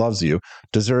that loves you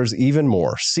deserves even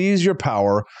more. Seize your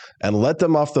power and let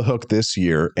them off the hook this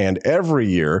year and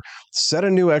every year. Set a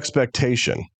new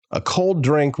expectation. A cold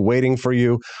drink waiting for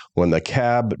you when the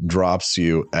cab drops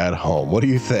you at home. What do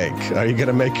you think? Are you going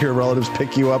to make your relatives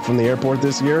pick you up from the airport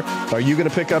this year? Are you going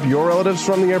to pick up your relatives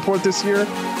from the airport this year?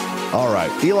 All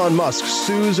right. Elon Musk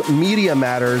sues Media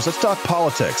Matters. Let's talk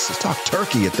politics. Let's talk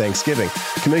turkey at Thanksgiving.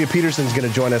 Camelia Peterson's going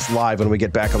to join us live when we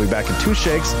get back. I'll be back in 2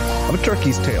 shakes of a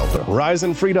turkey's tail. Rise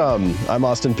and freedom. I'm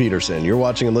Austin Peterson. You're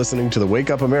watching and listening to the Wake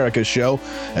Up America show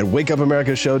at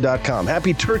wakeupAmericaShow.com.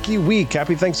 Happy Turkey Week.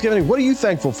 Happy Thanksgiving. What are you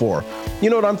thankful for? You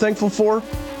know what I'm thankful for?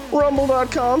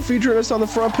 Rumble.com featuring us on the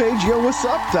front page. Yo, what's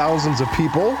up, thousands of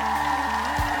people?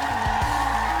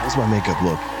 How's my makeup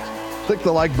look? Click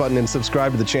the like button and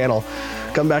subscribe to the channel.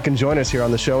 Come back and join us here on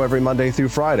the show every Monday through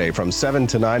Friday from 7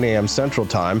 to 9 a.m. Central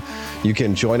Time. You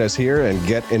can join us here and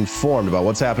get informed about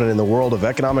what's happening in the world of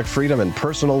economic freedom and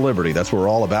personal liberty. That's what we're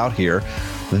all about here.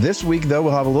 This week, though,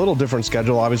 we'll have a little different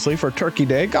schedule, obviously, for Turkey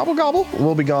Day. Gobble, gobble.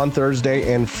 We'll be gone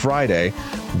Thursday and Friday,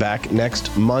 back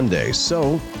next Monday.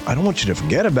 So I don't want you to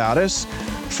forget about us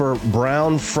for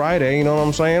Brown Friday. You know what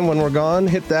I'm saying? When we're gone,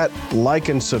 hit that like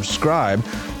and subscribe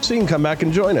so you can come back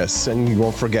and join us. And you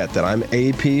won't forget that I'm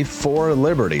AP for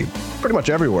Liberty, pretty much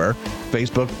everywhere.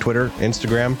 Facebook, Twitter,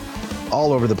 Instagram,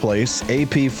 all over the place.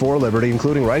 AP for Liberty,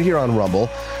 including right here on Rumble,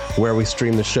 where we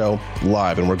stream the show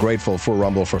live. And we're grateful for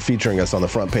Rumble for featuring us on the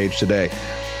front page today.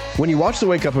 When you watch the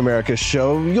Wake Up America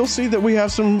show, you'll see that we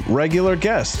have some regular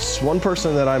guests. One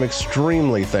person that I'm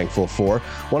extremely thankful for,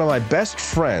 one of my best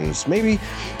friends, maybe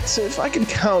if I could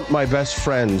count my best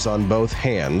friends on both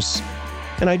hands,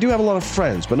 and I do have a lot of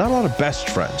friends, but not a lot of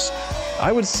best friends.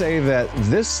 I would say that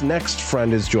this next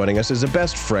friend is joining us as a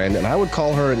best friend, and I would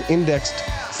call her an indexed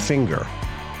finger.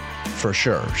 For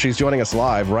sure. She's joining us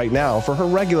live right now for her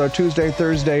regular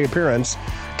Tuesday-Thursday appearance,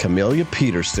 Camelia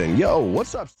Peterson. Yo,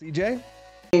 what's up, CJ?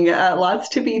 Lots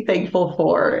to be thankful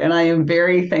for, and I am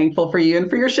very thankful for you and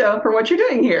for your show and for what you're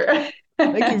doing here.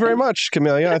 Thank you very much,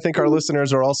 Camelia. I think our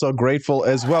listeners are also grateful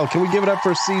as well. Can we give it up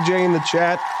for CJ in the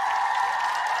chat?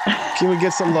 Can we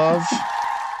get some love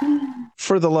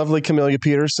for the lovely Camelia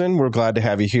Peterson? We're glad to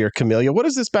have you here, Camelia. What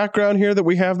is this background here that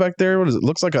we have back there? What is it?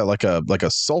 Looks like a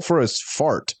sulfurous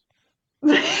fart.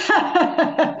 We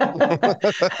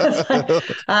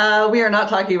are not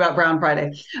talking about Brown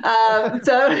Friday.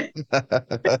 So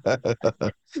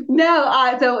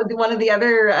one of the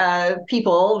other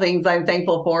things I'm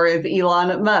thankful for is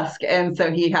Elon Musk. And so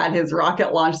he had his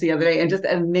rocket launch the other day, and just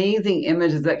amazing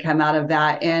images that come out of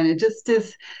that. And it just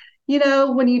is,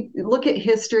 when you look at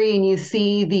history and you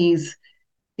see these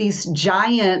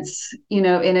giants, in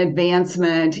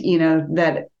advancement,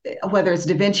 that whether it's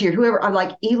Da Vinci or whoever, I'm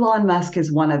like, Elon Musk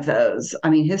is one of those. I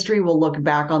mean, history will look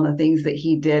back on the things that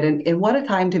he did, and what a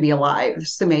time to be alive.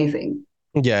 It's amazing.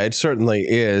 Yeah, it certainly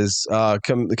is.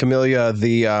 Camelia,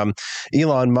 the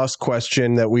Elon Musk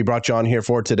question that we brought you on here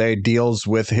for today deals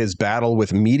with his battle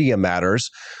with Media Matters.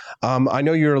 I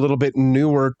know you're a little bit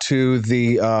newer to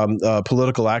the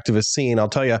political activist scene. I'll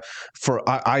tell you,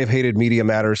 I have hated Media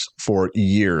Matters for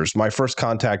years. My first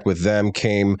contact with them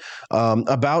came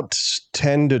about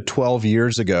 10 to 12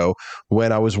 years ago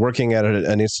when I was working at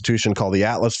an institution called the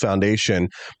Atlas Foundation.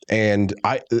 And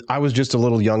I was just a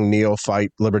little young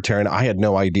neophyte libertarian. I had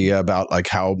no idea about like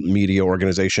how media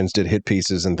organizations did hit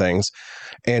pieces and things.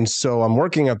 And so I'm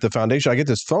working at the foundation. I get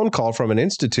this phone call from an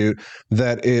institute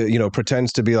that,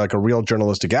 pretends to be like a real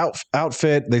journalistic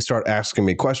outfit. They start asking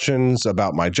me questions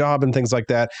about my job and things like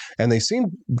that. And they seem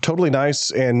totally nice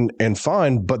and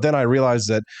fine. But then I realized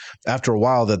that after a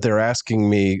while that they're asking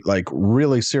me like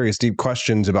really serious, deep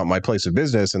questions about my place of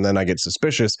business. And then I get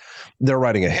suspicious. They're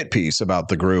writing a hit piece about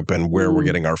the group and where we're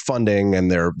getting our funding.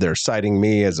 And they're citing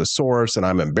me as a source. And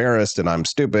I'm embarrassed and I'm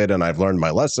stupid and I've learned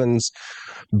my lessons.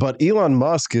 But Elon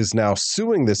Musk is now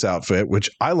suing this outfit, which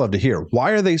I love to hear.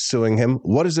 Why are they suing him?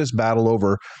 What is this battle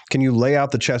over? Can you lay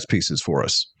out the chess pieces for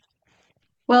us?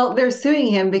 Well, they're suing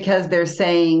him because they're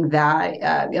saying that,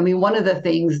 one of the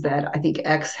things that I think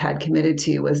X had committed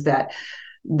to was that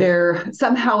they're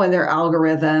somehow in their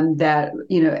algorithm that,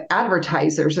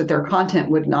 advertisers, that their content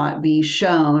would not be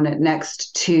shown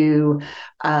next to,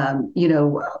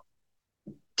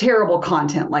 terrible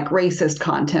content like racist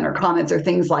content or comments or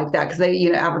things like that, because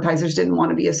advertisers didn't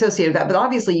want to be associated with that. But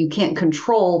obviously you can't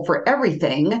control for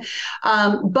everything.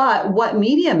 But what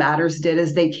Media Matters did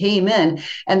is they came in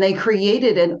and they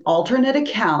created an alternate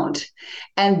account,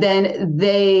 and then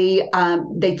they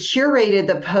curated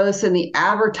the posts and the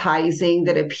advertising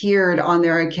that appeared on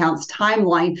their account's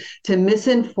timeline to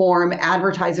misinform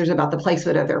advertisers about the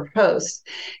placement of their posts.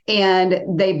 And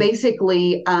they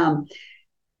basically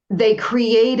they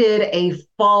created a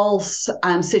false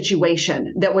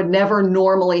situation that would never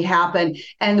normally happen.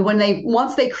 And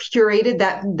once they curated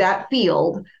that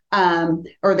field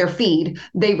or their feed,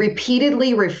 they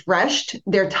repeatedly refreshed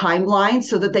their timeline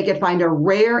so that they could find a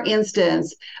rare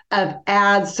instance of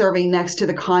ads serving next to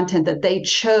the content that they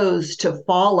chose to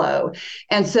follow.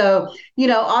 And so,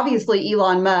 obviously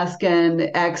Elon Musk and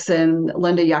X and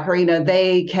Linda Yaccarino,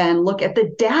 they can look at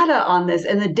the data on this,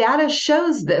 and the data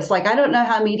shows this. Like, I don't know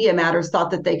how Media Matters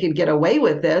thought that they could get away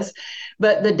with this,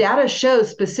 but the data shows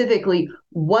specifically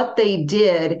what they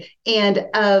did. And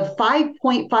of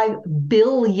 5.5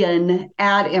 billion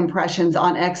ad impressions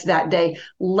on X that day,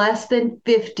 less than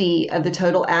 50 of the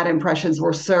total ad impressions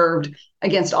were served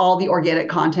against all the organic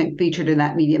content featured in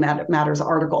that Media Matters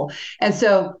article. And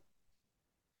so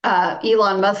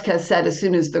Elon Musk has said, as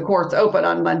soon as the courts open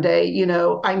on Monday,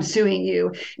 I'm suing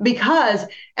you, because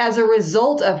as a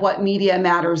result of what Media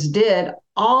Matters did,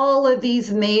 all of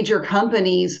these major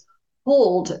companies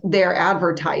pulled their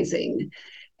advertising.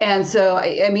 And so,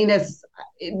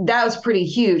 that was pretty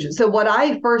huge. So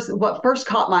what first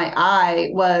caught my eye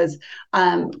was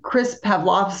Chris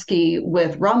Pavlovsky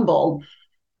with Rumble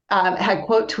had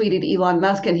quote tweeted Elon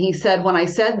Musk, and he said, "When I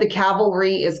said the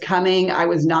cavalry is coming, I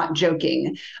was not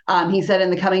joking." He said, "In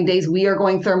the coming days, we are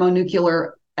going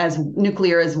thermonuclear as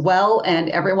well, and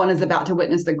everyone is about to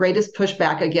witness the greatest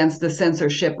pushback against the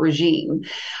censorship regime."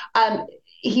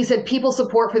 He said people's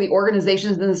support for the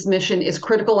organizations in this mission is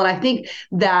critical. And I think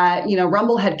that,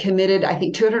 Rumble had committed, I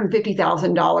think,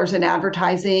 $250,000 in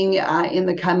advertising in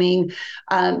the coming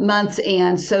months.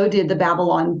 And so did the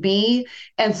Babylon Bee.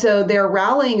 And so they're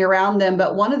rallying around them.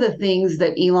 But one of the things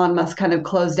that Elon Musk kind of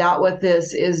closed out with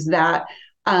this is that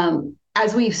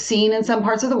as we've seen in some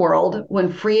parts of the world,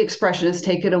 when free expression is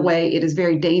taken away, it is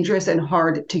very dangerous and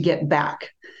hard to get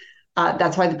back.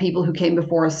 That's why the people who came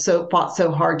before us fought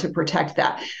so hard to protect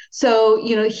that. So,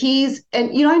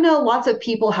 I know lots of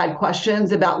people had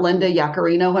questions about Linda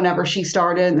Yaccarino whenever she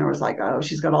started, and there was like, oh,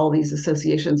 she's got all these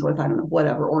associations with, I don't know,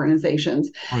 whatever organizations.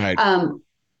 Right.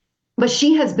 But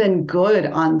she has been good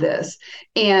on this.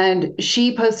 And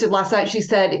she posted last night, she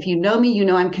said, if you know me, you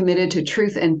know I'm committed to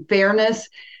truth and fairness.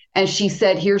 And she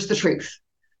said, here's the truth.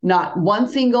 Not one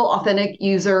single authentic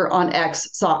user on X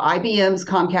saw IBM's,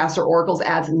 Comcast, or Oracle's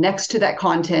ads next to that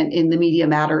content in the Media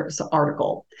Matters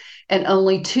article. And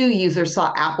only 2 users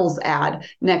saw Apple's ad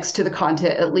next to the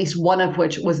content, at least one of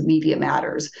which was Media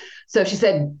Matters. So she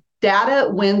said, data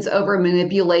wins over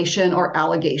manipulation or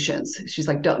allegations. She's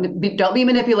like, don't be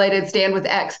manipulated, stand with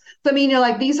X. So, I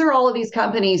mean, these are all of these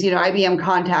companies, IBM,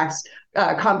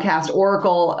 Comcast,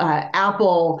 Oracle,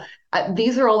 Apple.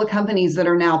 These are all the companies that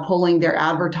are now pulling their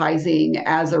advertising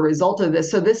as a result of this.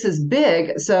 So this is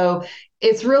big. So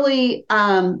it's really,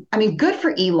 good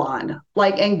for Elon,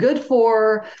 and good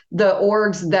for the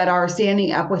orgs that are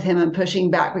standing up with him and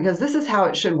pushing back, because this is how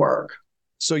it should work.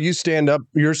 So you're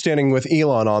standing with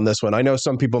Elon on this one. I know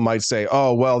some people might say,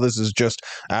 oh, well, this is just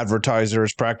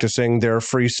advertisers practicing their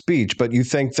free speech. But you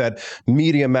think that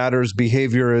Media Matters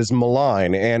behavior is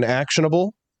malign and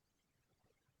actionable?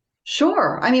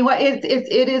 Sure. I mean, it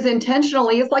is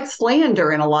intentionally, it's like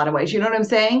slander in a lot of ways. You know what I'm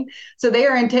saying? So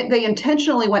they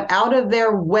intentionally went out of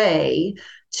their way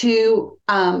to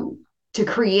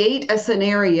create a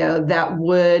scenario that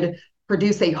would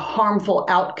produce a harmful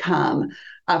outcome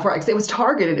for X. It was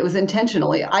targeted. It was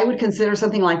intentionally. I would consider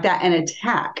something like that an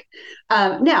attack.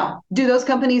 Now, do those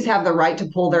companies have the right to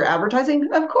pull their advertising?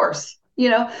 Of course.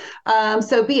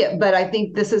 So be it. But I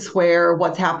think this is where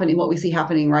what we see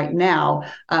happening right now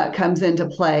comes into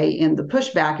play in the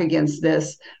pushback against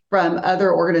this from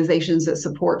other organizations that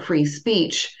support free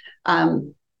speech.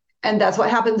 And that's what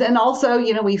happens. And also,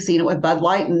 we've seen it with Bud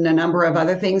Light and a number of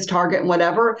other things, Target and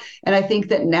whatever. And I think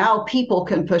that now people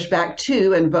can push back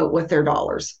too and vote with their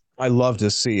dollars. I love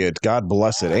to see it. God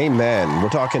bless it. Amen. We're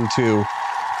talking to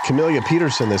Camelia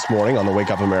Peterson this morning on the Wake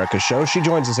Up America show. She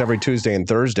joins us every Tuesday and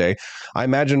Thursday. I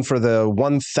imagine for the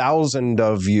 1,000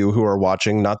 of you who are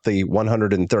watching, not the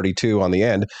 132 on the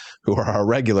end, who are our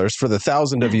regulars, for the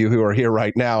 1,000 of you who are here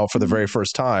right now for the very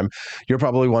first time, you're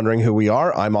probably wondering who we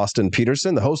are. I'm Austin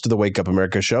Peterson, the host of the Wake Up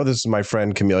America show. This is my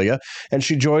friend Camelia, and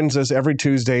she joins us every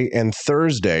Tuesday and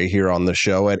Thursday here on the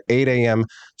show at 8 a.m.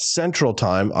 Central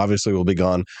Time. Obviously, we'll be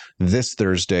gone this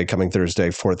Thursday, coming Thursday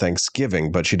for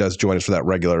Thanksgiving, but she does join us for that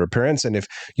regular appearance. And if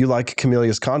you like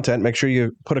Camelia's content, make sure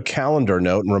you put a calendar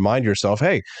note and remind yourself,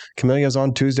 hey, Camelia's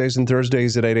on Tuesdays and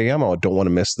Thursdays at 8 a.m. I don't want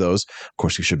to miss those. Of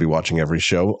course, you should be watching every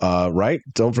show, right?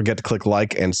 Don't forget to click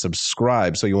like and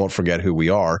subscribe so you won't forget who we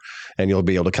are. And you'll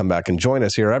be able to come back and join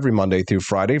us here every Monday through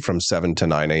Friday from 7 to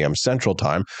 9 a.m. Central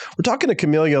Time. We're talking to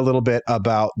Camelia a little bit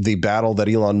about the battle that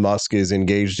Elon Musk is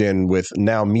engaged in with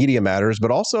now Media Matters,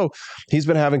 but also he's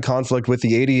been having conflict with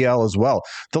the ADL as well.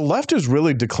 The left has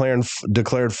really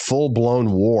declared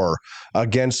full-blown war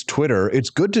against Twitter. It's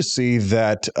good to see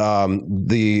that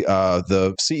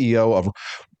the CEO of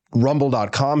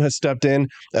Rumble.com has stepped in.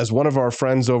 As one of our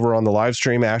friends over on the live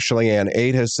stream, Ashley Ann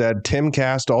 8 has said,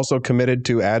 Timcast also committed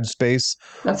to ad space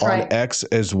on X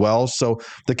as well. So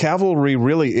the cavalry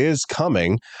really is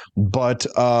coming, but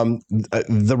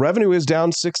the revenue is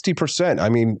down 60%. I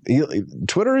mean,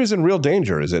 Twitter is in real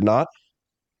danger, is it not?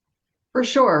 For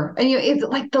sure. And it's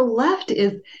like the left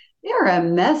they're a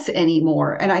mess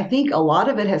anymore. And I think a lot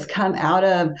of it has come out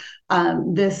of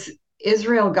this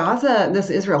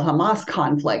Israel-Hamas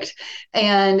conflict.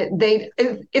 And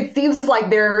it seems like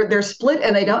they're split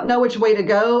and they don't know which way to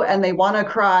go, and they want to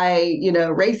cry,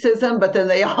 racism, but then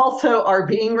they also are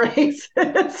being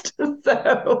racist.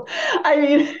 So, I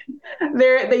mean,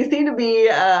 they seem to be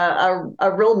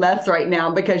a real mess right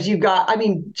now, because you've got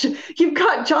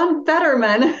John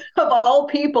Fetterman, of all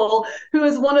people, who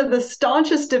is one of the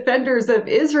staunchest defenders of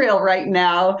Israel right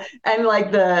now, and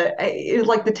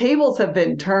the tables have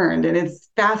been turned. And it's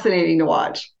fascinating to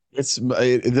watch. It's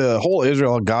the whole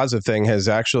Israel-Gaza thing has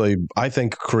actually, I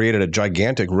think, created a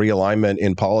gigantic realignment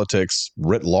in politics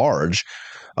writ large,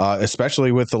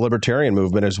 especially with the libertarian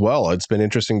movement as well. It's been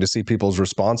interesting to see people's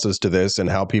responses to this and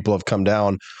how people have come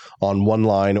down on one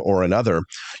line or another.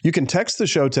 You can text the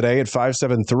show today at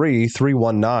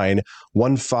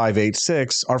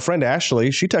 573-319-1586. Our friend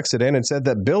Ashley, she texted in and said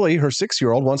that Billy, her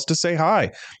 6-year-old, wants to say hi.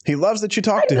 He loves that you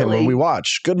talk to him when we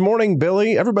watch. Good morning,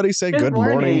 Billy. Everybody say good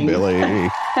morning, Billy.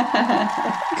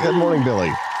 Good morning,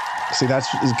 Billy. See, that's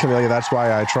Camelia. That's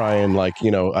why I try and I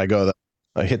go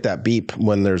I hit that beep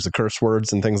when there's the curse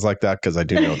words and things like that, because I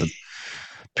do know that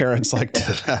parents like to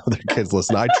have their kids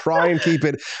listen. I try and keep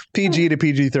it PG to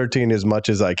PG-13 as much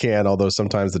as I can, although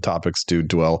sometimes the topics do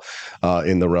dwell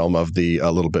in the realm of the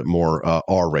a little bit more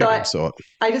R-rated. So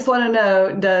I just want to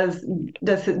know,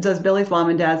 does Billy's mom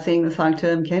and dad sing the song to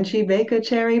him? Can she bake a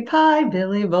cherry pie,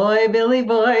 Billy boy, Billy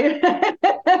boy?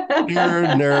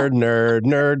 Nerd.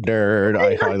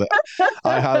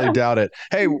 I highly doubt it.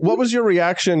 Hey, what was your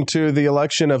reaction to the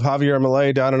election of Javier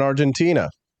Milei down in Argentina?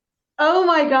 Oh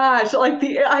my gosh.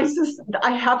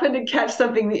 I happened to catch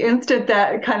something the instant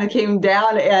that kind of came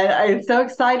down, and I'm so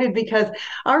excited because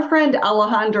our friend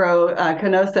Alejandro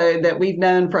Canoso, that we've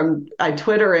known from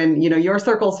Twitter and, your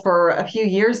circles for a few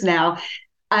years now,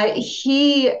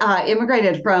 he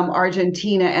immigrated from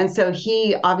Argentina. And so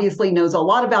he obviously knows a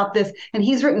lot about this. And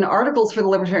he's written articles for the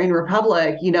Libertarian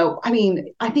Republic,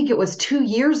 I think it was 2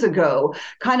 years ago,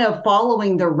 kind of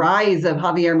following the rise of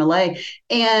Javier Milei.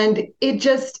 And it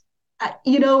just,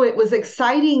 it was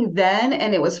exciting then,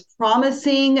 and it was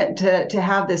promising to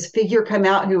have this figure come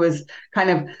out who was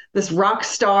kind of this rock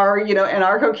star,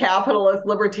 anarcho-capitalist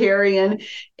libertarian.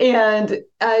 And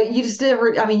you just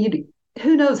never,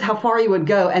 who knows how far he would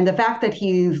go. And the fact that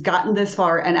he's gotten this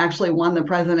far and actually won the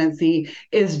presidency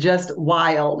is just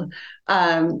wild.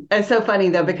 It's so funny,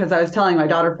 though, because I was telling my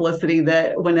daughter Felicity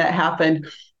that when that happened,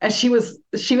 and she was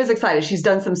excited. She's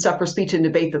done some stuff for Speech and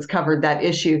Debate that's covered that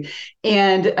issue.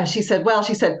 And she said,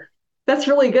 that's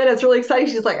really good. It's really exciting.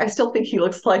 She's like, I still think he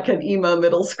looks like an emo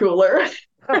middle schooler.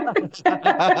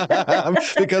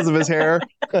 Because of his hair.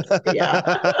 Yeah.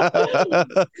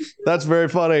 That's very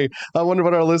funny. I wonder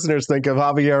what our listeners think of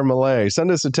Javier Milei. Send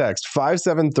us a text,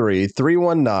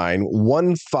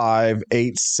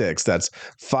 573-319-1586. That's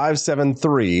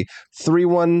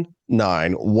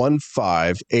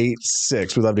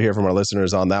 573-319-1586. We'd love to hear from our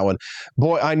listeners on that one.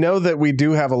 Boy, I know that we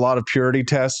do have a lot of purity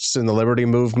tests in the liberty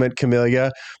movement,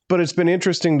 Camellia, but it's been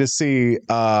interesting to see.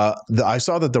 I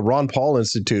saw that the Ron Paul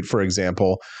Institute, for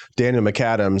example, Daniel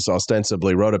McAdams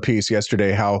ostensibly wrote a piece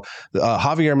yesterday how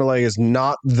Javier Milei is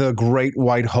not the great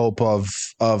white hope of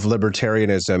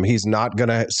libertarianism. He's not going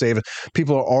to save it.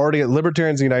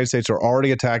 Libertarians in the United States are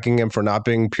already attacking him for not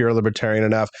being pure libertarian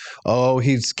enough. Oh,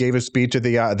 he gave a speech at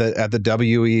the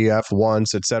WEF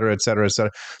once, et cetera, et cetera, et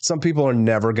cetera. Some people are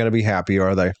never going to be happy,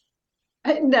 are they?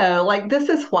 No, this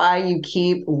is why you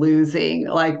keep losing.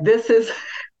 This is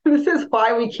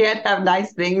why we can't have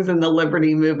nice things in the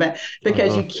liberty movement,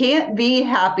 because you can't be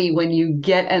happy when you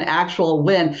get an actual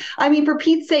win. For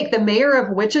Pete's sake, the mayor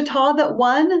of Wichita that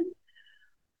won,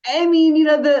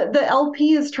 the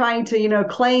LP is trying to,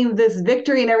 claim this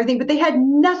victory and everything, but they had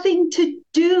nothing to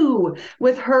do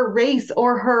with her race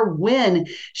or her win.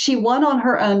 She won on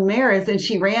her own merits, and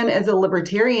she ran as a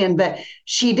libertarian, but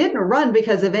she didn't run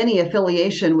because of any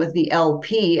affiliation with the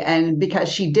LP, and because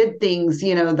she did things,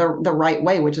 the right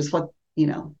way, which is what,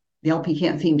 the LP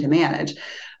can't seem to manage,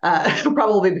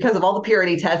 probably because of all the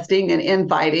purity testing and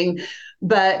infighting.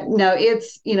 But no,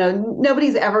 it's,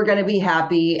 nobody's ever going to be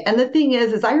happy. And the thing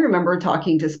is I remember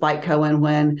talking to Spike Cohen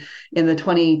when in the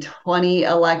 2020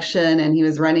 election, and he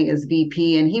was running as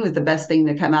VP, and he was the best thing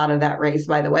to come out of that race,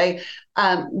 by the way.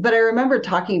 But I remember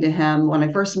talking to him when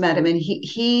I first met him, and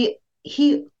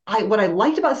what I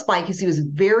liked about Spike is he was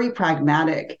very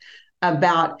pragmatic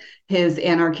about his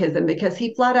anarchism, because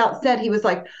he flat out said, he was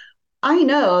like, I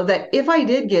know that if I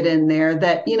did get in there,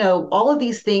 that, all of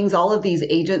these things, all of these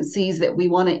agencies that we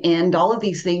want to end, all of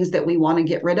these things that we want to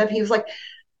get rid of, he was like,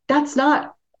 that's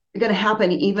not going to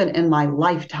happen even in my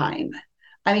lifetime.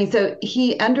 So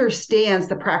he understands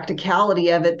the practicality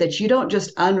of it, that you don't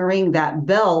just unring that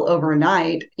bell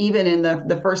overnight, even in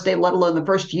the first day, let alone the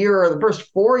first year or the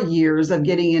first 4 years of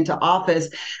getting into office.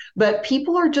 But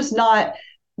people are just not.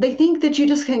 They think that you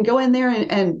just can go in there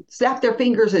and snap their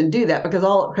fingers and do that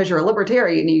because you're a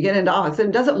libertarian and you get into office. And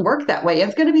it doesn't work that way.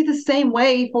 It's going to be the same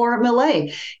way for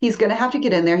Milei. He's going to have to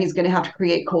get in there. He's going to have to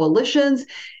create coalitions,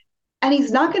 and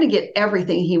he's not going to get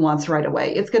everything he wants right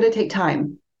away. It's going to take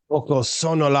time. Poco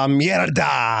sono la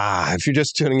mierda. If you're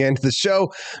just tuning into the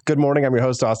show, good morning. I'm your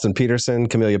host, Austin Peterson.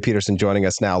 Camellia Peterson joining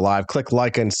us now live. Click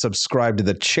like and subscribe to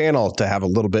the channel to have a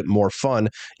little bit more fun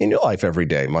in your life every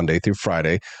day, Monday through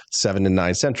Friday, 7 to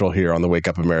 9 Central here on the Wake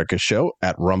Up America show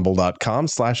at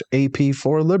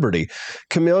rumble.com/AP4Liberty.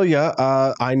 Camellia,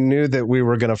 I knew that we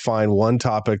were going to find one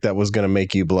topic that was going to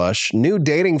make you blush. New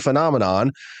dating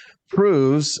phenomenon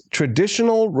proves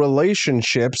traditional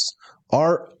relationships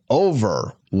are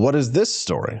over. What is this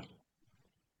story?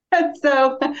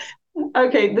 So,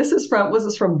 okay, was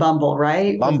this from Bumble,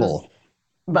 right? Bumble.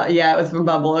 But yeah, it was from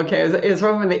Bumble. Okay, it was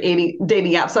from the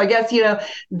dating app. So I guess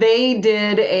they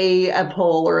did a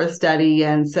poll or a study,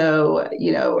 and so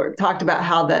talked about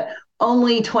how that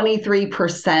only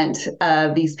 23%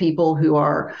 of these people who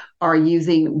are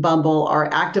using Bumble are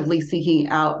actively seeking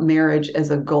out marriage as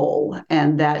a goal,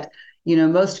 and that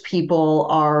most people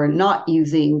are not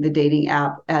using the dating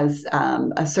app as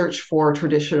a search for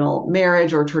traditional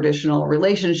marriage or traditional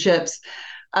relationships.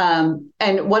 And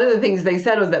one of the things they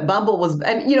said was that Bumble was,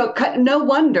 and no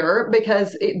wonder,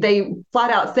 because they flat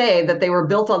out say that they were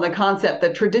built on the concept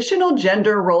that traditional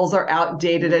gender roles are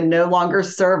outdated and no longer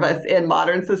serve us in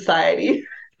modern society.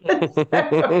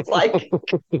 It's like,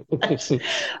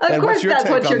 of course, that's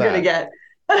what you're going to get.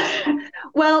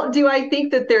 Well, do I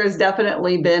think that there's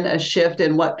definitely been a shift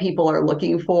in what people are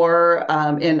looking for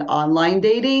in online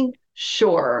dating?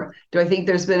 Sure. Do I think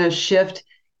there's been a shift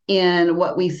in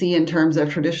what we see in terms of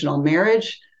traditional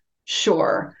marriage?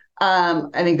 Sure. I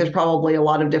think there's probably a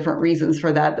lot of different reasons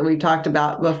for that we've talked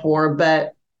about before.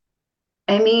 But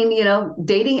I mean,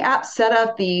 dating apps set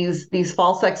up these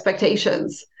false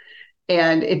expectations.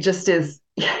 And it just is,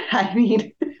 I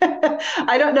mean,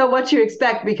 I don't know what you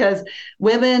expect, because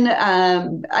women,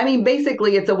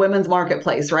 basically it's a women's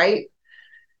marketplace, right?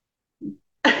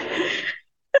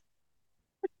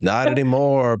 Not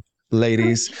anymore,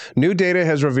 ladies. New data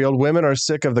has revealed women are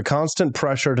sick of the constant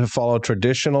pressure to follow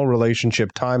traditional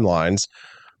relationship timelines,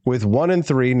 with 1 in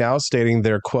 3 now stating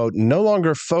they're, quote, no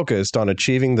longer focused on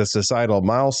achieving the societal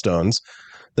milestones.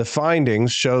 The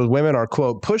findings show women are,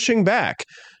 quote, pushing back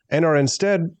and are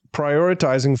instead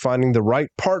prioritizing finding the right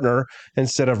partner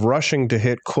instead of rushing to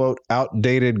hit, quote,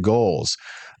 outdated goals.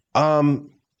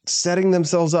 Setting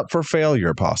themselves up for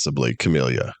failure, possibly,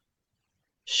 Camelia.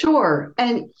 Sure.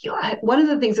 And one of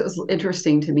the things that was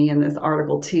interesting to me in this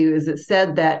article, too, is it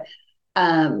said that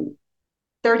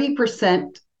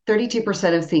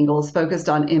 32% of singles focused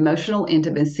on emotional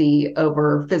intimacy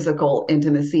over physical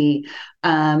intimacy,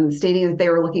 stating that they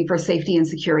were looking for safety and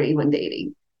security when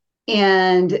dating.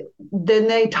 And then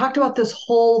they talked about this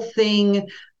whole thing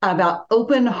about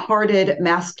open-hearted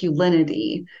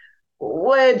masculinity,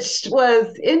 which was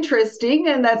interesting,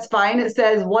 and that's fine. It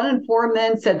says 1 in 4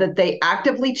 men said that they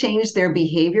actively changed their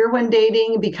behavior when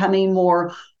dating, becoming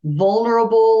more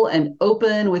vulnerable and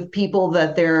open with people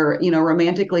that they're,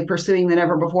 romantically pursuing than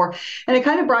ever before. And it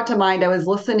kind of brought to mind, I was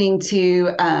listening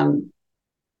to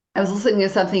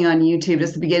something on YouTube,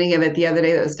 just the beginning of it the other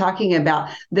day, that was talking about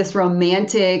this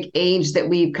romantic age that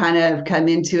we've kind of come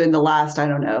into in the last,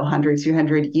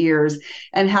 200 years,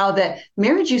 and how that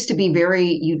marriage used to be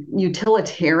very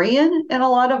utilitarian in a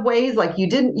lot of ways. Like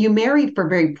you married for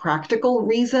very practical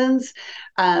reasons.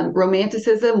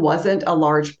 Romanticism wasn't a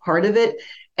large part of it.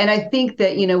 And I think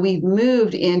that, we've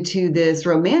moved into this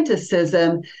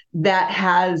romanticism that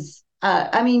has,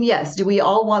 yes, do we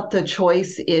all want the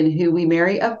choice in who we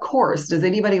marry? Of course. Does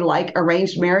anybody like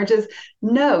arranged marriages?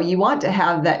 No, you want to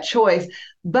have that choice.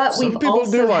 But some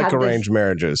people do like arranged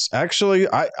marriages. Actually,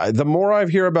 the more I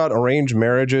hear about arranged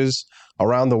marriages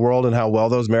around the world and how well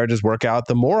those marriages work out,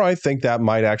 the more I think that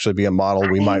might actually be a model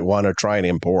we might want to try and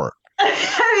import.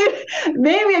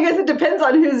 Maybe, I guess it depends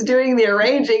on who's doing the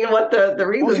arranging and what the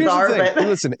reasons are. But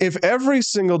listen, if every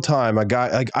single time a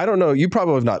guy, like, I don't know, you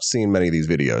probably have not seen many of these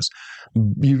videos.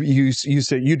 You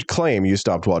said you'd claim you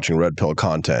stopped watching red pill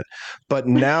content, but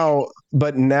now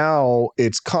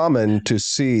it's common to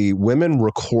see women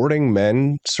recording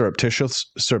men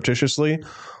surreptitiously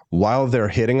while they're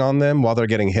hitting on them, while they're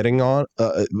getting hit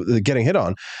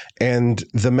on, and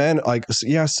the men, like,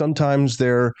 yeah, sometimes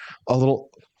they're a little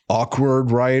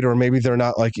awkward, right? Or maybe they're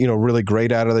not really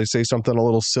great at it. They say something a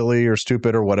little silly or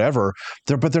stupid or whatever.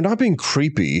 But they're not being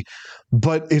creepy.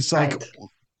 But it's like,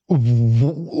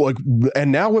 and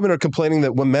now women are complaining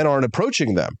that when men aren't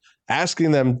approaching them,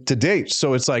 asking them to date.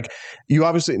 So it's like,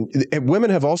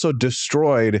 women have also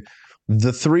destroyed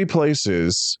the 3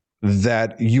 places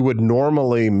that you would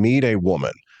normally meet a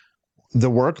woman. The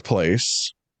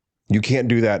workplace, you can't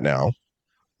do that now.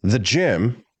 The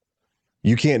gym,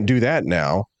 you can't do that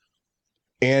now.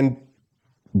 And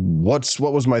what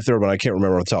was my third one? I can't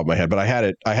remember off the top of my head, but I had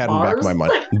it in the back of my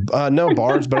mind. No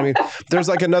bars, but I mean, there's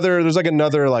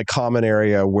another like common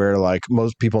area where like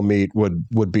most people meet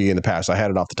would be in the past. I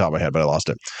had it off the top of my head, but I lost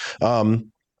it.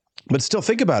 But still,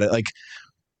 think about it. Like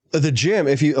the gym,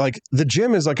 the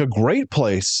gym is like a great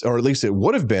place, or at least it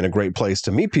would have been a great place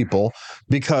to meet people,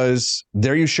 because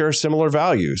there you share similar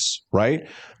values, right?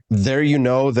 there, you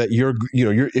know that you're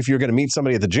if you're going to meet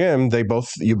somebody at the gym,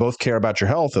 you both care about your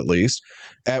health. At least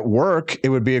at work, it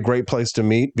would be a great place to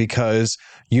meet because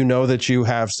you know that you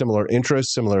have similar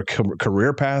interests, similar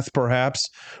career path, perhaps,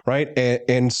 right?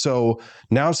 And so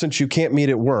now, since you can't meet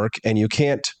at work and you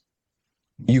can't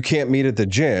meet at the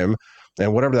gym,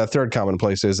 and whatever that third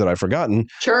commonplace is that I've forgotten,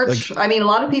 church. I mean, a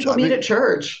lot of people meet at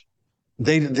church.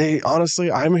 They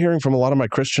honestly, I'm hearing from a lot of my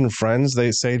Christian friends,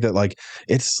 they say that like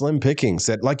it's slim pickings,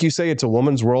 that like you say, it's a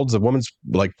woman's world, it's a woman's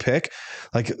like pick.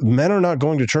 Like men are not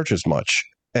going to church as much.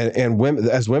 And women,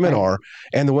 as women are,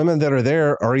 and the women that are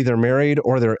there are either married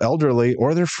or they're elderly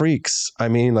or they're freaks. I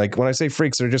mean, like when I say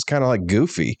freaks, they're just kind of like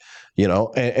goofy,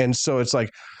 and so it's like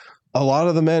a lot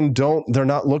of the men they're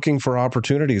not looking for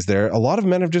opportunities there. A lot of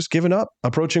men have just given up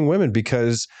approaching women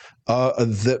because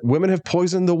the women have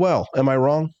poisoned the well. Am I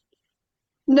wrong?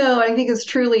 No, I think it's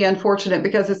truly unfortunate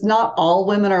because it's not all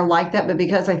women are like that, but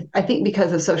because I think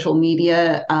because of social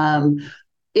media,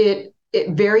 it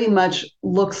very much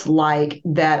looks like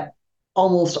that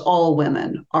almost all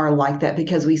women are like that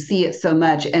because we see it so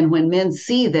much. And when men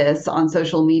see this on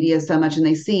social media so much and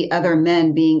they see other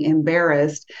men being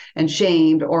embarrassed and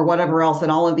shamed or whatever else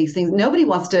and all of these things, nobody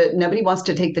wants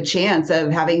to take the chance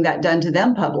of having that done to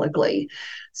them publicly.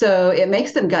 So it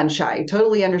makes them gun shy.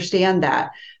 Totally understand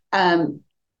that. I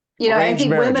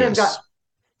think women have got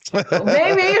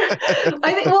maybe.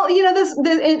 I think this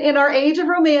in our age of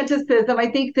romanticism, I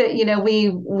think that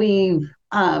we've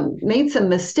made some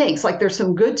mistakes. Like there's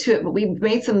some good to it, but we've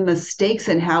made some mistakes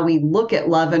in how we look at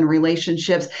love and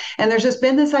relationships. And there's just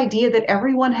been this idea that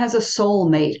everyone has a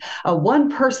soulmate, a one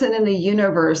person in the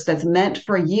universe that's meant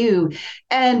for you.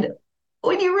 And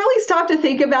when you really stop to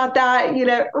think about that,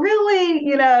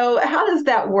 really, how does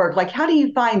that work? Like, how do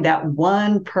you find that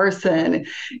one person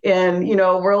in,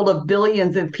 a world of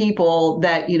billions of people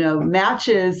that,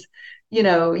 matches,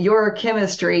 your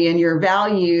chemistry and your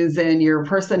values and your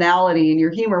personality and your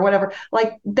humor, whatever?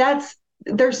 Like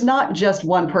there's not just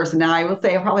one person. Now, I will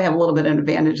say I probably have a little bit of an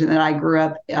advantage in that I grew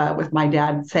up with my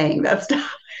dad saying that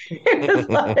stuff. He was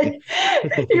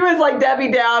like Debbie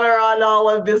Downer on all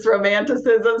of this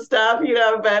romanticism stuff,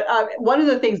 but one of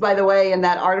the things, by the way, in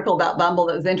that article about Bumble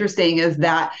that was interesting is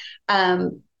that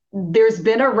there's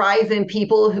been a rise in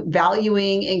people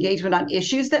valuing engagement on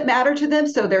issues that matter to them.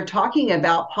 So they're talking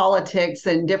about politics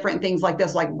and different things like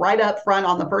this, like right up front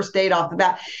on the first date off the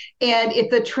bat. And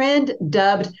it's a trend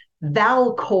dubbed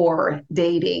Valcore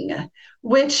dating,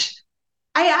 which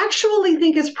I actually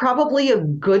think is probably a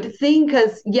good thing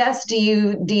because yes, do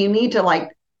you need to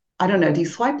I don't know, do you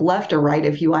swipe left or right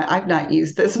if you want? I've not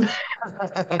used this.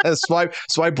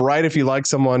 Swipe right if you like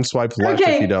someone, swipe left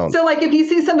if you don't. So if you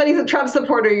see somebody's a Trump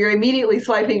supporter, you're immediately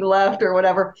swiping left or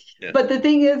whatever. Yeah. But the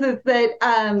thing is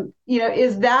that,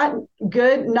 is that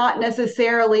good? Not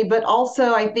necessarily, but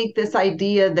also I think this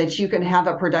idea that you can have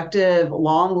a productive,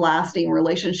 long-lasting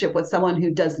relationship with someone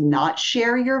who does not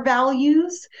share your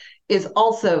values is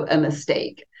also a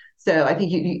mistake. So I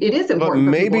think it is important.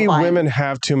 But maybe women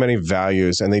have too many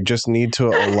values and they just need to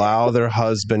allow their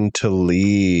husband to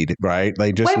lead, right?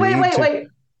 They just wait. I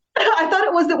thought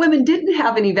it was that women didn't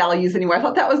have any values anymore. I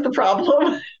thought that was the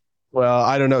problem. Well,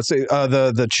 I don't know. So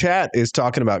the chat is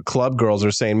talking about club girls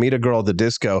are saying meet a girl at the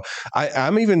disco.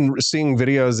 I'm even seeing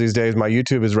videos these days. My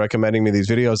YouTube is recommending me these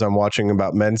videos I'm watching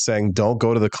about men saying don't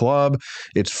go to the club.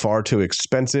 It's far too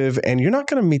expensive. And you're not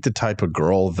going to meet the type of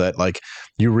girl that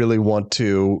you really want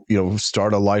to,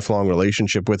 start a lifelong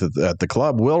relationship with at the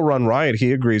club. Will Run Riot,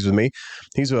 he agrees with me.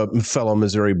 He's a fellow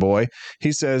Missouri boy.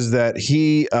 He says that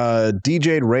he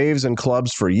DJ'd raves and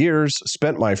clubs for years,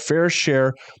 spent my fair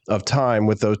share of time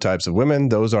with those types of women.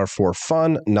 Those are for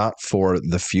fun, not for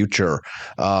the future.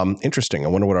 Interesting. I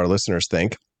wonder what our listeners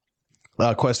think.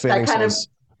 Quest Fanning says,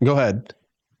 go ahead.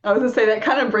 I was going to say that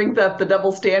kind of brings up the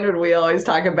double standard we always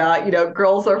talk about.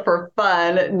 Girls are for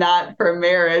fun, not for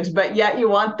marriage, but yet you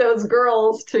want those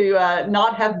girls to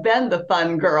not have been the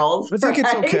fun girls. I think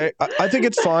it's okay. I think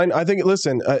it's fine. I think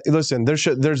listen. There's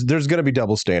going to be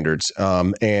double standards,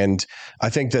 and I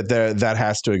think that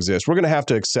has to exist. We're going to have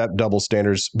to accept double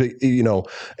standards,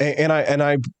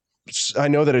 I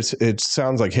know that it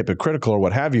sounds like hypocritical or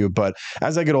what have you, but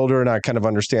as I get older and I kind of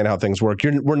understand how things work,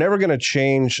 we're never going to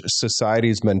change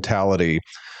society's mentality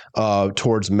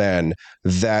towards men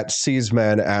that sees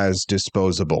men as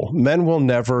disposable. Men will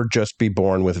never just be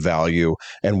born with value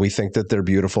and we think that they're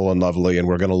beautiful and lovely and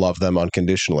we're going to love them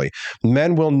unconditionally.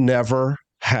 Men will never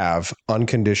have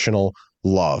unconditional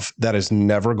love. That is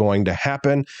never going to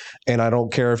happen. And I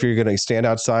don't care if you're going to stand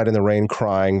outside in the rain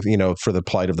crying, for the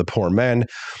plight of the poor men,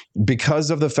 because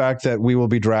of the fact that we will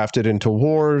be drafted into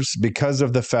wars, because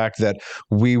of the fact that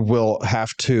we will have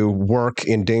to work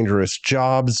in dangerous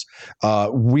jobs.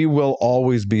 We will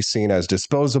always be seen as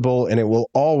disposable, and it will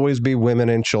always be women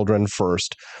and children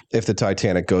first if the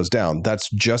Titanic goes down. That's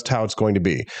just how it's going to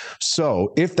be.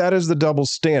 So if that is the double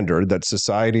standard that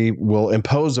society will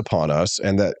impose upon us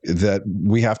and that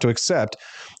we have to accept,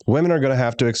 women are going to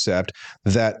have to accept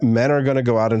that men are going to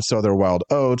go out and sow their wild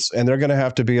oats, and they're going to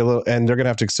have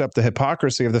to accept the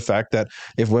hypocrisy of the fact that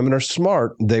if women are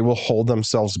smart, they will hold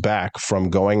themselves back from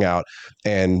going out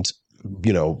and,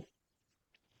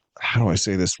 how do I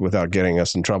say this without getting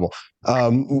us in trouble?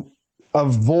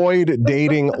 Avoid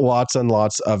dating lots and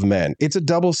lots of men. It's a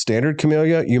double standard,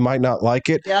 Camelia. You might not like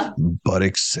it, but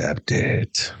accept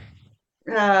it.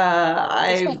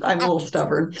 I'm a little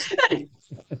stubborn.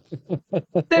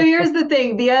 So here's the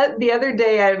thing. The other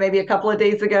day, maybe a couple of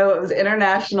days ago, it was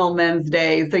International Men's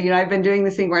Day. So, I've been doing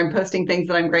this thing where I'm posting things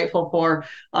that I'm grateful for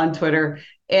on Twitter.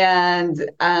 And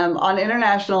on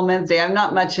International Men's Day, I'm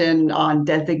not much on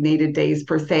designated days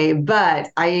per se, but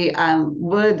I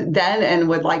would then and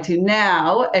would like to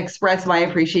now express my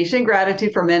appreciation and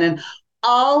gratitude for men and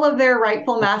all of their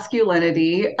rightful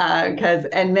masculinity,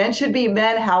 and men should be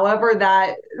men, however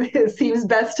that seems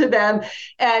best to them.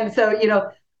 And so,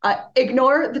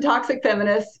 ignore the toxic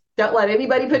feminists. Don't let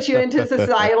anybody put you into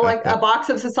a box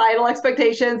of societal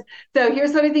expectations. So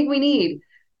here's what I think we need.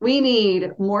 We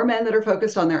need more men that are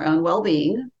focused on their own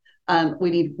well-being. We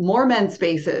need more men's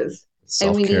spaces.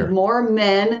 Self-care. And we need more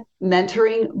men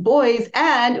mentoring boys.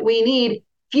 And we need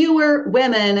fewer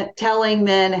women telling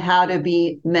men how to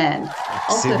be men.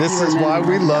 Also, see, this is why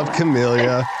we love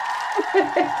Camelia.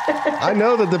 I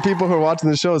know that the people who are watching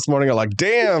the show this morning are like,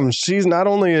 damn, she's not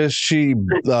only is she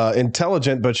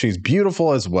intelligent, but she's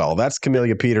beautiful as well. That's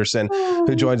Camelia Peterson,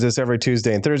 who joins us every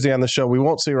Tuesday and Thursday on the show. We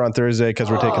won't see her on Thursday because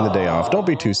we're taking the day off. Don't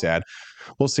be too sad.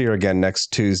 We'll see her again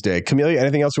next Tuesday. Camelia,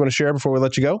 anything else you want to share before we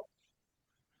let you go?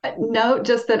 No,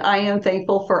 just that I am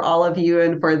thankful for all of you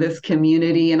and for this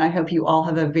community, and I hope you all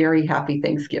have a very happy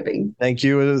Thanksgiving. Thank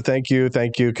you,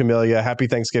 Camelia. Happy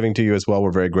Thanksgiving to you as well.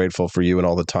 We're very grateful for you and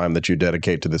all the time that you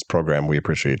dedicate to this program. We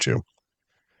appreciate you.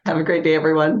 Have a great day,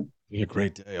 everyone. A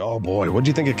great day. Oh, boy. What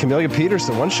do you think of Camelia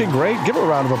Peterson? Wasn't she great? Give her a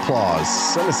round of applause.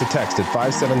 Send us a text at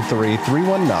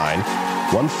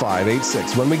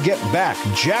 573-319-1586. When we get back,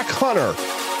 Jack Hunter.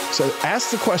 So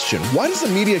ask the question, why does the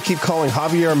media keep calling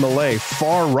Javier Milei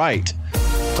far right?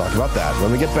 Talk about that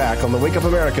when we get back on the Wake Up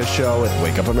America show at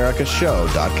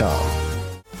wakeupAmericaShow.com.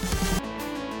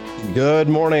 Good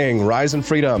morning, Rise and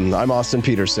Freedom. I'm Austin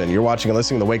Peterson. You're watching and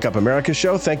listening to the Wake Up America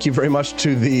show. Thank you very much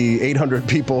to the 800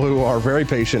 people who are very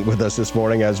patient with us this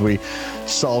morning as we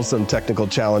solve some technical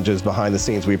challenges behind the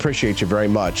scenes. We appreciate you very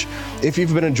much. If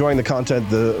you've been enjoying the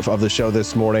content of the show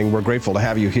this morning, we're grateful to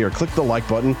have you here. Click the like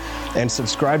button and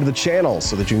subscribe to the channel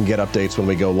so that you can get updates when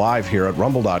we go live here at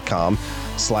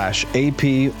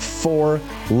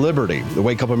rumble.com/AP4Liberty. The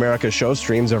Wake Up America show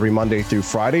streams every Monday through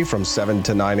Friday from 7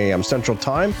 to 9 a.m. Central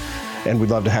Time. And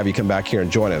we'd love to have you come back here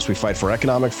and join us. We fight for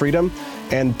economic freedom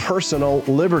and personal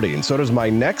liberty. And so does my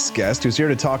next guest, who's here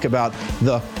to talk about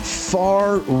the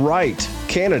far right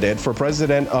candidate for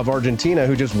president of Argentina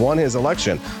who just won his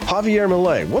election, Javier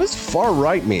Milei. What does far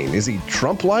right mean? Is he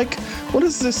Trump-like? What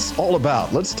is this all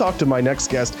about? Let's talk to my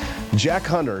next guest, Jack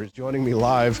Hunter, who's joining me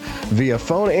live via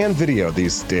phone and video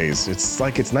these days. It's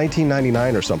like it's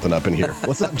 1999 or something up in here.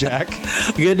 What's up, Jack?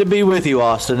 Good to be with you,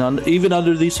 Austin, even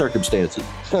under these circumstances.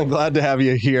 I'm glad to have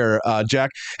you here, Jack.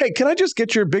 Hey, can I just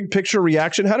get your big picture reaction?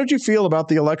 How did you feel about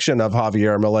the election of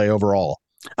Javier Milei overall?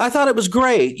 I thought it was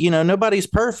great. Nobody's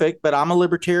perfect, but I'm a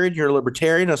libertarian. You're a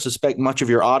libertarian. I suspect much of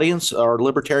your audience are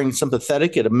libertarian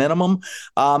sympathetic at a minimum.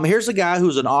 Here's a guy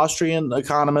who's an Austrian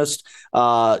economist,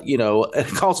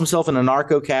 calls himself an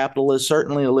anarcho-capitalist,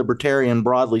 certainly a libertarian,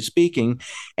 broadly speaking.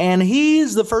 And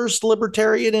he's the first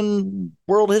libertarian in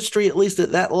world history, at least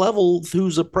at that level,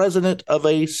 who's a president of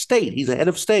a state. He's a head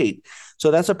of state.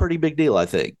 So that's a pretty big deal, I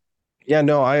think. Yeah,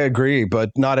 no, I agree, but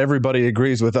not everybody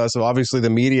agrees with us. So obviously the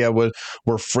media were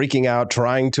freaking out,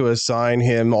 trying to assign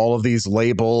him all of these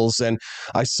labels. And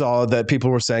I saw that people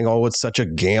were saying, oh, it's such a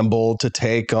gamble to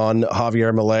take on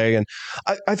Javier Milei. And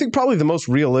I think probably the most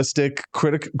realistic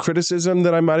criticism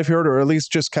that I might have heard, or at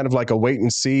least just kind of like a wait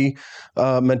and see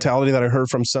mentality that I heard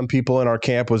from some people in our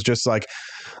camp was just like,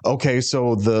 okay,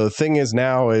 so the thing is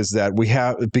now is that we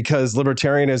have, because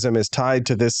libertarianism is tied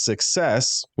to this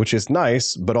success, which is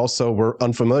nice, but also we're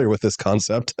unfamiliar with this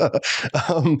concept,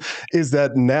 is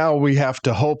that now we have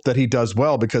to hope that he does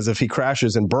well, because if he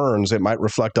crashes and burns, it might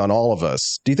reflect on all of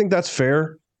us. Do you think that's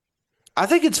fair? I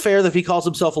think it's fair that if he calls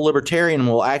himself a libertarian and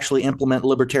will actually implement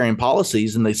libertarian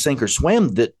policies and they sink or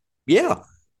swim, that, yeah,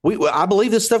 I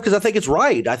believe this stuff because I think it's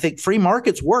right. I think free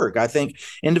markets work. I think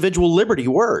individual liberty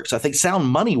works. I think sound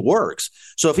money works.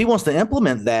 So if he wants to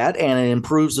implement that and it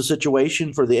improves the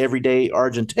situation for the everyday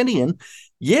Argentinian,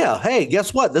 yeah, hey,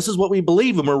 guess what? This is what we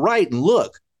believe and we're right. And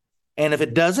look, and if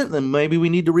it doesn't, then maybe we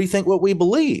need to rethink what we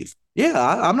believe. Yeah,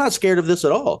 I'm not scared of this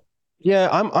at all. Yeah,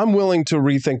 I'm willing to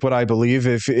rethink what I believe.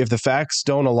 If the facts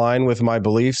don't align with my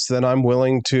beliefs, then I'm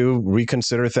willing to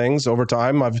reconsider things over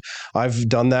time. I've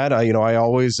done that. I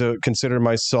always consider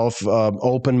myself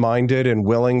open-minded and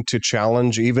willing to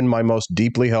challenge even my most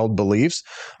deeply held beliefs.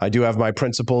 I do have my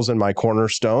principles and my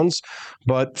cornerstones,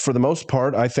 but for the most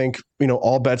part, I think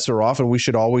all bets are off, and we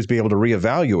should always be able to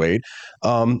reevaluate,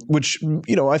 which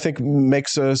I think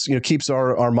makes us keeps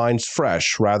our minds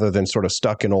fresh rather than sort of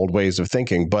stuck in old ways of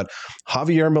thinking. But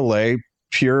Javier Milei,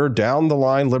 pure down the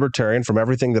line libertarian from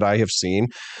everything that I have seen,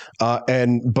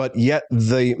 but yet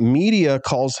the media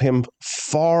calls him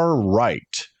far right.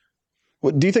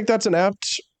 Do you think that's an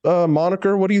apt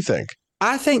moniker? What do you think?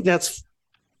 I think that's,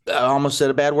 I almost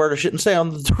said a bad word I shouldn't say on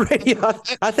the radio.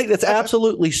 I think that's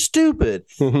absolutely stupid.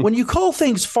 When you call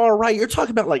things far right, you're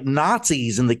talking about like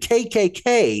Nazis and the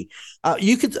KKK.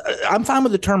 I'm fine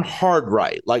with the term hard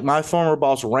right. Like my former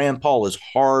boss, Rand Paul, is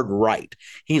hard right.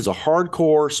 He's a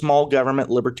hardcore small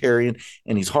government libertarian,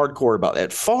 and he's hardcore about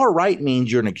that. Far right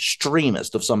means you're an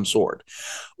extremist of some sort.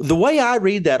 The way I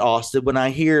read that, Austin, when I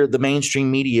hear the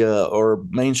mainstream media or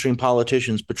mainstream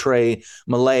politicians portray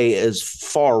Milei as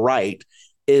far right,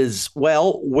 is,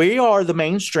 well, we are the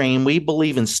mainstream. We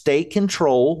believe in state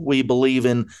control. We believe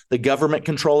in the government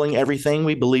controlling everything.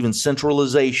 We believe in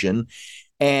centralization.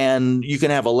 And you can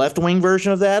have a left-wing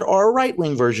version of that or a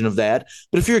right-wing version of that.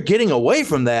 But if you're getting away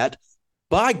from that,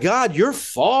 by God, you're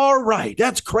far right.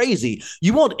 That's crazy.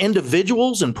 You want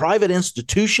individuals and private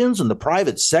institutions and the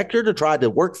private sector to try to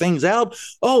work things out?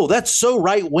 Oh, that's so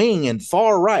right-wing and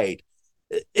far right.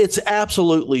 It's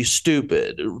absolutely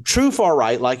stupid. True far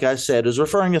right, like I said, is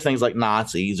referring to things like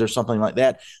Nazis or something like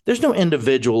that. There's no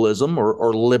individualism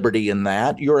or liberty in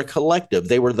that. You're a collective.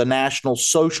 They were the National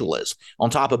Socialists. On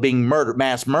top of being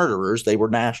mass murderers, they were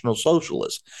National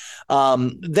Socialists.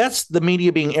 That's the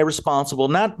media being irresponsible,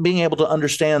 not being able to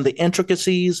understand the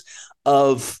intricacies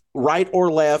of right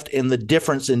or left and the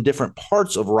difference in different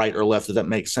parts of right or left, if that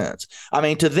makes sense. I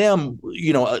mean, to them,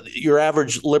 your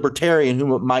average libertarian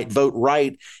who might vote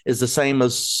right is the same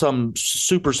as some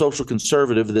super social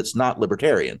conservative that's not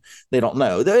libertarian. They don't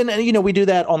know. And we do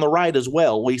that on the right as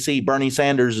well. We see Bernie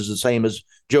Sanders is the same as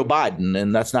Joe Biden,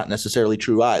 and that's not necessarily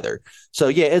true either. So,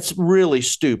 yeah, it's really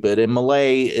stupid. And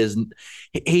Milei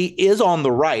is on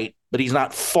the right, but he's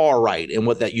not far right in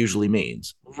what that usually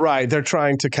means. Right. They're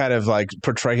trying to kind of like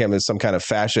portray him as some kind of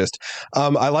fascist.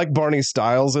 I like Barney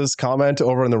Stiles' comment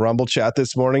over in the Rumble chat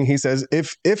this morning. He says,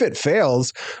 if it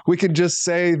fails, we could just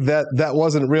say that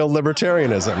wasn't real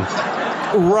libertarianism.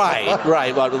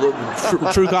 Right.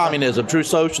 Well, true communism, true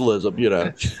socialism,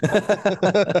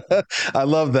 I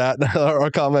love that. Our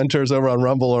commenters over on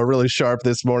Rumble are really sharp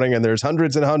this morning, and there's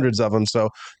hundreds and hundreds of them.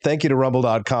 So thank you to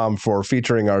Rumble.com for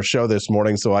featuring our show this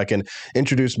morning so I can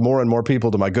introduce more and more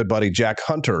people to my good buddy, Jack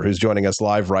Hunter, who's joining us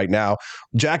live right now.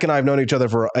 Jack and I have known each other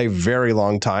for a very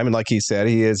long time. And like he said,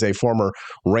 he is a former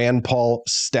Rand Paul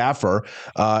staffer,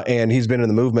 and he's been in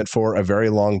the movement for a very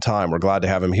long time. We're glad to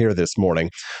have him here this morning.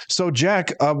 So, Jack,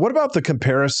 what about the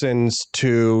comparisons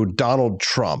to Donald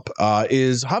Trump?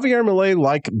 Is Javier Milei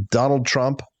like Donald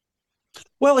Trump?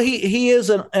 Well, he is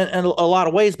in a lot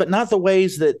of ways, but not the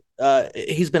ways that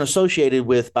he's been associated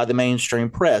with by the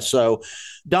mainstream press. So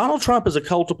Donald Trump is a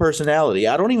cult of personality.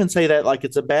 I don't even say that like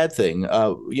it's a bad thing.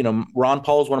 Ron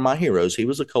Paul is one of my heroes. He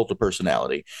was a cult of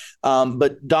personality.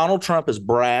 But Donald Trump is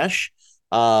brash.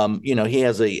 He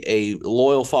has a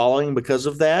loyal following because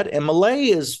of that. And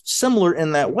Milei is similar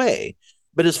in that way.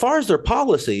 But as far as their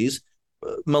policies,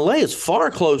 Milei is far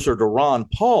closer to Ron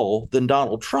Paul than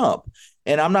Donald Trump.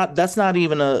 And that's not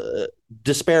even a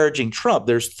disparaging Trump.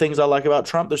 There's things I like about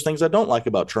Trump. There's things I don't like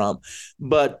about Trump.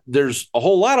 But there's a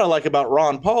whole lot I like about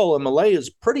Ron Paul, and Milei is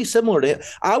pretty similar to him.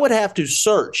 I would have to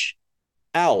search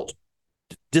out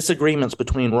disagreements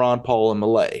between Ron Paul and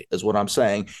Milei is what I'm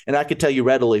saying. And I could tell you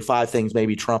readily 5 things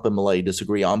maybe Trump and Milei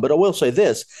disagree on. But I will say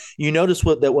this. You notice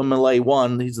that when Milei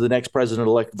won, he's the next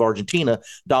president-elect of Argentina,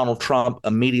 Donald Trump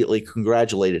immediately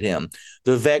congratulated him.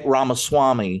 Vivek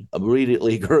Ramaswamy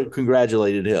immediately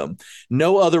congratulated him.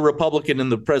 No other Republican in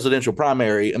the presidential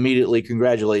primary immediately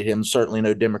congratulated him, certainly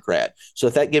no Democrat. So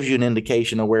if that gives you an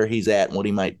indication of where he's at and what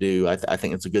he might do, I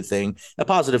think it's a good thing, a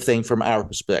positive thing from our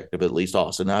perspective, at least,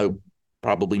 Austin. I hope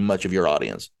probably much of your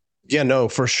audience. Yeah, no,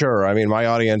 for sure. I mean, my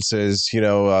audience is,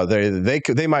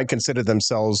 they might consider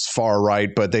themselves far right,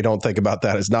 but they don't think about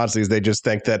that as Nazis. They just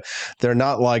think that they're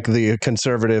not like the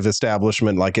conservative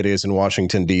establishment like it is in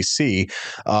Washington, D.C.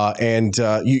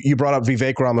 You brought up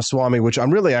Vivek Ramaswamy, which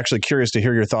I'm really actually curious to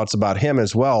hear your thoughts about him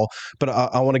as well. But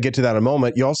I want to get to that in a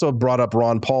moment. You also brought up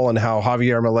Ron Paul and how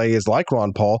Javier Milei is like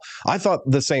Ron Paul. I thought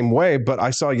the same way, but I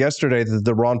saw yesterday that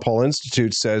the Ron Paul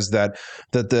Institute says that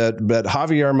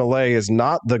Javier Milei is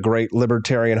not the great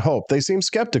libertarian hope. They seem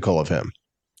skeptical of him.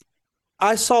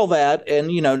 I saw that,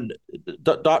 and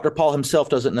Dr. Paul himself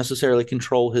doesn't necessarily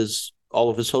control all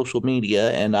of his social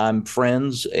media, and I'm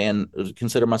friends and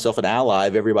consider myself an ally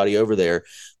of everybody over there.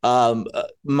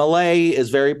 Milei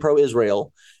is very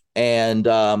pro-Israel. And,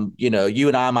 you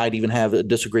and I might even have a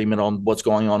disagreement on what's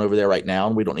going on over there right now.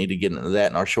 And we don't need to get into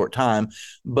that in our short time.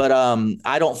 But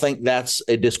I don't think that's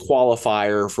a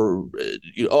disqualifier for,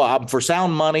 I'm for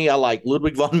sound money. I like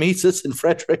Ludwig von Mises and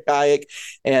Friedrich Hayek.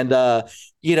 And,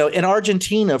 in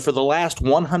Argentina for the last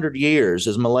 100 years,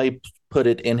 as Milei put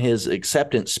it in his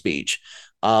acceptance speech,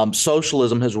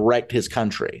 socialism has wrecked his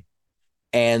country.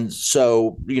 And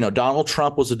so, Donald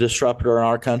Trump was a disruptor in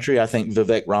our country. I think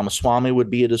Vivek Ramaswamy would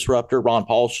be a disruptor. Ron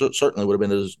Paul certainly would have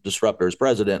been a disruptor as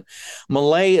president.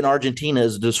 Milei in Argentina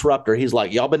is a disruptor. He's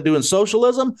like, y'all been doing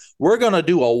socialism? We're going to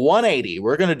do a 180.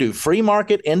 We're going to do free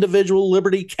market, individual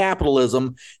liberty,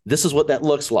 capitalism. This is what that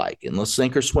looks like. And let's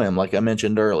sink or swim, like I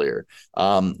mentioned earlier.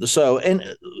 So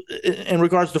in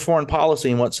regards to foreign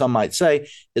policy and what some might say,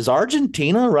 is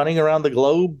Argentina running around the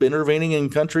globe, intervening in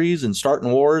countries and starting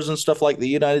wars and stuff like the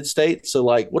United States? So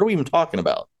what are we even talking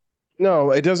about?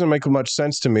 No, it doesn't make much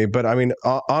sense to me. But I mean,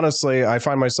 honestly, I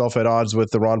find myself at odds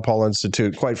with the Ron Paul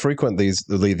Institute quite frequently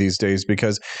these days,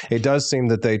 because it does seem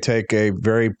that they take a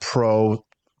very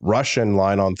pro-Russian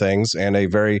line on things and a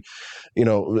very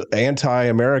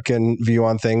anti-American view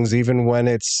on things, even when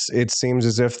it seems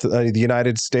as if the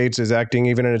United States is acting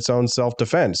even in its own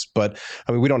self-defense. But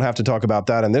I mean, we don't have to talk about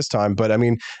that in this time. But I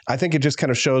mean, I think it just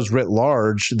kind of shows writ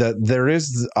large that there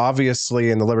is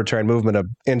obviously in the libertarian movement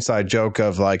an inside joke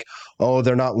of like, oh,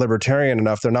 they're not libertarian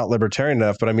enough. They're not libertarian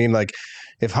enough. But I mean, like,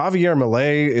 if Javier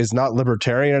Milei is not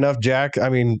libertarian enough, Jack, I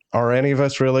mean, are any of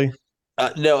us really?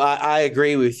 No, I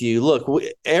agree with you. Look,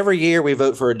 every year we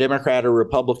vote for a Democrat or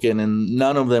Republican, and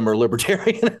none of them are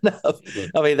libertarian enough.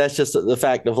 I mean, that's just the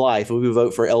fact of life. We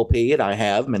vote for LP, and I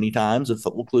have many times,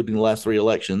 including the last 3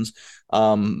 elections.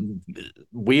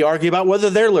 We argue about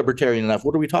whether they're libertarian enough.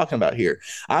 What are we talking about here?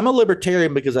 I'm a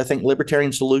libertarian because I think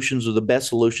libertarian solutions are the best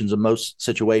solutions in most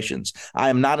situations. I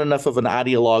am not enough of an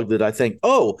ideologue that I think,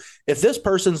 oh, if this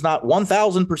person's not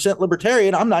 1,000%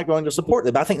 libertarian, I'm not going to support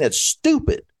them. I think that's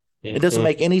stupid. It doesn't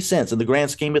make any sense in the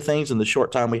grand scheme of things in the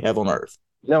short time we have on Earth.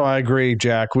 No, I agree,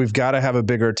 Jack. We've got to have a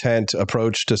bigger tent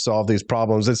approach to solve these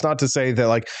problems. It's not to say that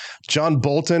like John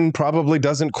Bolton probably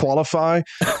doesn't qualify,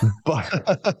 but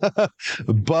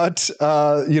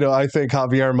I think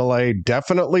Javier Milei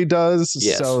definitely does.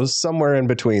 Yes. So somewhere in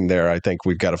between there, I think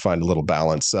we've got to find a little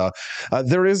balance.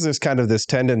 There is this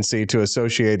tendency to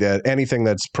associate anything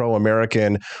that's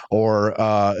pro-American or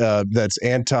that's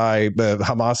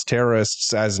anti-Hamas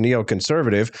terrorists as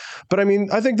neoconservative. But I mean,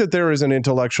 I think that there is an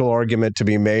intellectual argument to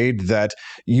be made that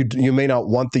you may not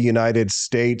want the United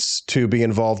States to be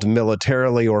involved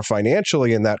militarily or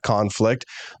financially in that conflict,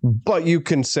 but you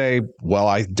can say, well,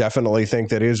 I definitely think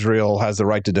that Israel has the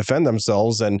right to defend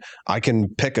themselves, and I can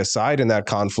pick a side in that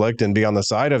conflict and be on the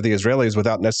side of the Israelis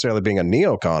without necessarily being a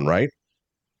neocon, right?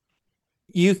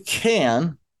 You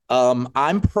can.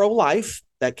 I'm pro-life.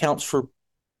 That counts for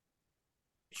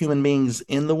human beings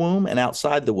in the womb and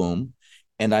outside the womb.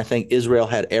 And I think Israel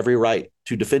had every right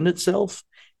to defend itself.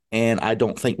 And I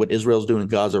don't think what Israel's doing in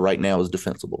Gaza right now is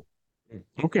defensible.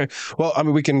 Okay. Well, I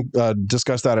mean, we can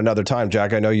discuss that another time,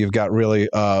 Jack. I know you've got really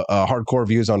hardcore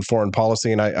views on foreign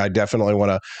policy, and I definitely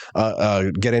want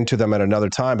to get into them at another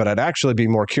time. But I'd actually be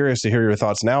more curious to hear your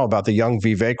thoughts now about the young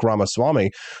Vivek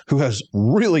Ramaswamy, who has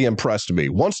really impressed me,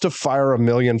 wants to fire 1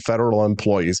 million federal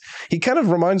employees. He kind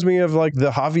of reminds me of like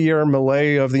the Javier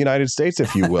Milei of the United States,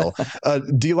 if you will.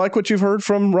 Do you like what you've heard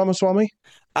from Ramaswamy?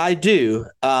 I do.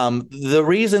 The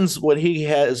reasons when he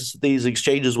has these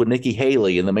exchanges with Nikki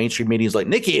Haley in the mainstream media is like,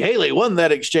 Nikki Haley won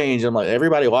that exchange. I'm like,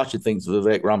 everybody watching thinks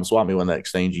Vivek Ramaswamy won that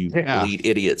exchange, you bleed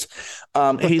idiots.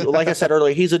 He, like I said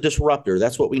earlier, he's a disruptor.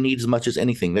 That's what we need as much as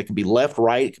anything. That can be left,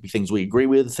 right. It could be things we agree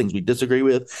with, things we disagree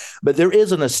with. But there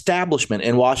is an establishment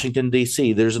in Washington,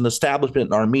 D.C. There's an establishment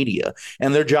in our media.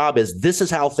 And their job is, this is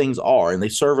how things are. And they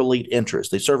serve elite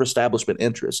interests. They serve establishment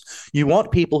interests. You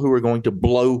want people who are going to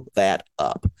blow that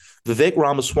up. Vivek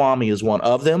Ramaswamy is one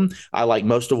of them. I like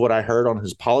most of what I heard on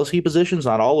his policy positions,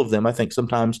 not all of them. I think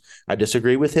sometimes I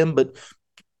disagree with him, but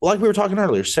like we were talking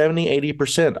earlier, 70,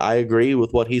 80%, I agree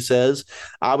with what he says.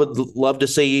 I would love to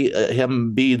see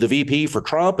him be the VP for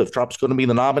Trump. If Trump's going to be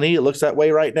the nominee, it looks that way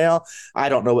right now. I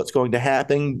don't know what's going to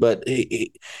happen, but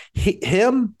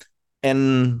him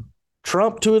and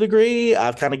Trump to a degree,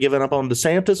 I've kind of given up on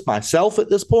DeSantis myself at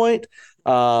this point.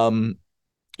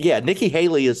 Yeah, Nikki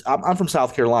Haley is, I'm from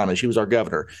South Carolina. She was our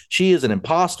governor. She is an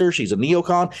imposter. She's a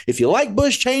neocon. If you like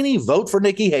Bush Cheney, vote for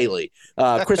Nikki Haley.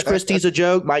 Chris Christie's a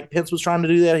joke. Mike Pence was trying to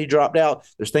do that. He dropped out.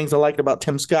 There's things I liked about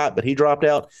Tim Scott, but he dropped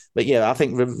out. But yeah, I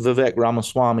think Vivek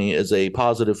Ramaswamy is a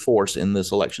positive force in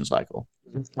this election cycle.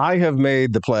 I have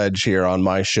made the pledge here on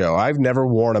my show. I've never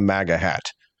worn a MAGA hat,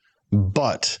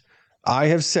 but I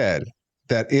have said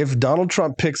that if Donald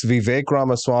Trump picks Vivek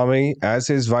Ramaswamy as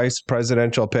his vice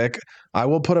presidential pick, I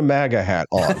will put a MAGA hat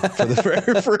on for the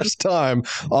very first time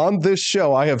on this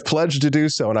show. I have pledged to do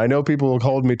so, and I know people will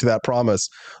hold me to that promise.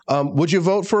 Would you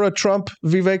vote for a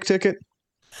Trump-Vivek ticket?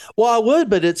 Well, I would,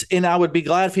 but I would be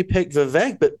glad if he picked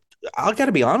Vivek, but I got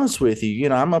to be honest with you. You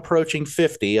know, I'm approaching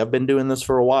 50. I've been doing this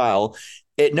for a while.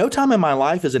 At no time in my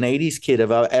life as an 80s kid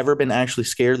have I ever been actually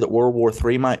scared that World War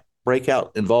III might break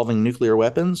out involving nuclear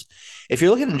weapons. If you're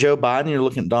looking at Joe Biden, you're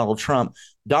looking at Donald Trump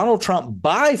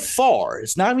by far,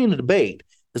 it's not even a debate,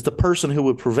 is the person who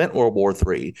would prevent World War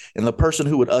III, and the person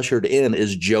who would usher it in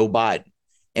is Joe Biden.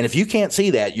 And if you can't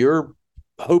see that, you're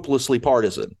hopelessly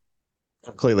partisan.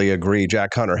 Completely agree,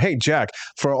 Jack Hunter. Hey, Jack,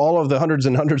 for all of the hundreds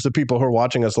and hundreds of people who are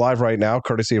watching us live right now,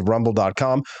 courtesy of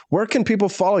rumble.com, where can people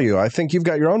follow you? I think you've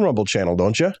got your own Rumble channel,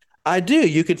 don't you? I do.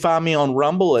 You can find me on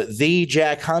Rumble at the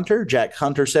Jack Hunter, Jack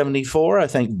Hunter 74. I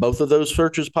think both of those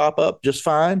searches pop up just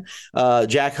fine.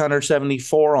 Jack Hunter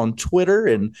 74 on Twitter.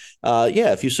 And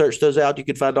yeah, if you search those out, you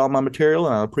can find all my material,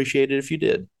 and I'd appreciate it if you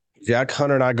did. Jack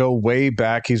Hunter and I go way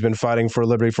back. He's been fighting for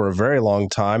liberty for a very long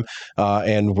time,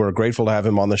 and we're grateful to have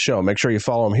him on the show. Make sure you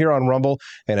follow him here on Rumble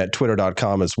and at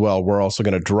twitter.com as well. We're also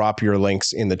going to drop your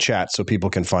links in the chat so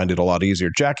people can find it a lot easier.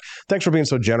 Jack, thanks for being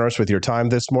so generous with your time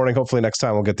this morning. Hopefully next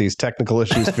time we'll get these technical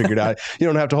issues figured out. You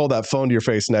don't have to hold that phone to your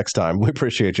face next time. We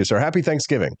appreciate you, sir. Happy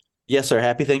Thanksgiving. Yes, sir.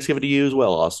 Happy Thanksgiving to you as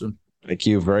well, Austin. Thank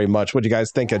you very much. What do you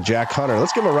guys think of Jack Hunter?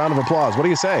 Let's give him a round of applause. What do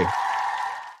you say?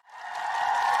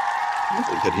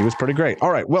 He was pretty great.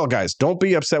 All right. Well, guys, don't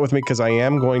be upset with me because I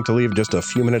am going to leave just a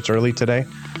few minutes early today.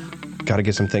 Got to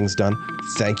get some things done.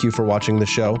 Thank you for watching the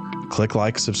show. Click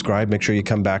like, subscribe. Make sure you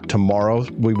come back tomorrow.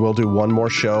 We will do one more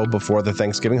show before the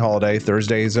Thanksgiving holiday,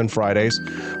 Thursdays and Fridays.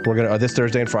 We're going to, this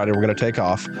Thursday and Friday, we're going to take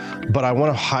off. But I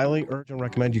want to highly urge and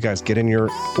recommend you guys get in your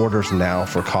orders now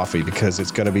for coffee because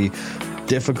it's going to be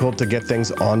difficult to get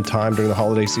things on time during the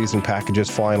holiday season, packages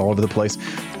flying all over the place.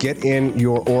 Get in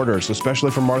your orders,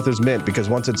 especially from Martha's Mint, because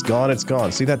once it's gone, it's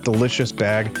gone. See that delicious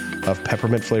bag of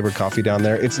peppermint flavored coffee down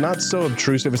there? It's not so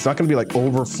obtrusive. It's not going to be like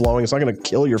overflowing. It's not going to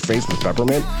kill your face with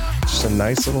peppermint. It's just a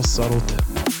nice little subtle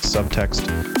subtext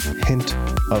hint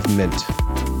of mint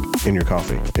in your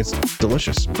coffee. It's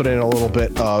delicious. Put in a little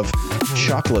bit of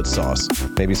chocolate sauce,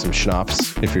 maybe some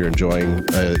schnapps if you're enjoying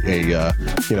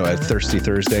a thirsty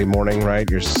Thursday morning, right?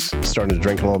 You're starting to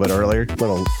drink a little bit earlier.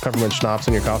 Little peppermint schnapps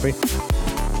in your coffee.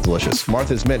 Delicious.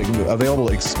 Martha's Mint, available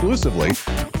exclusively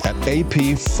at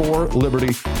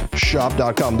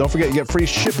ap4libertyshop.com. Don't forget, you get free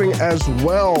shipping as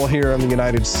well here in the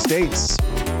United States.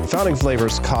 Founding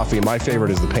Flavors coffee. My favorite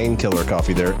is the Painkiller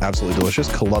coffee. They're absolutely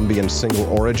delicious. Colombian single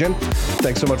origin.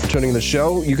 Thanks so much for tuning in the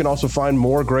show. You can also find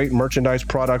more great merchandise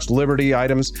products, Liberty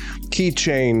items,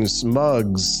 keychains,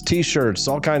 mugs, t-shirts,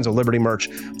 all kinds of Liberty merch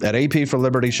at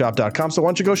ap4libertyshop.com. So why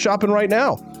don't you go shopping right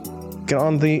now? Get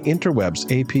on the interwebs,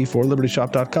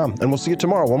 ap4libertyshop.com. And we'll see you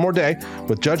tomorrow, one more day,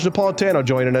 with Judge Napolitano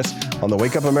joining us on the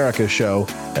Wake Up America show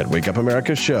at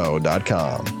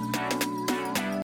wakeupamericashow.com.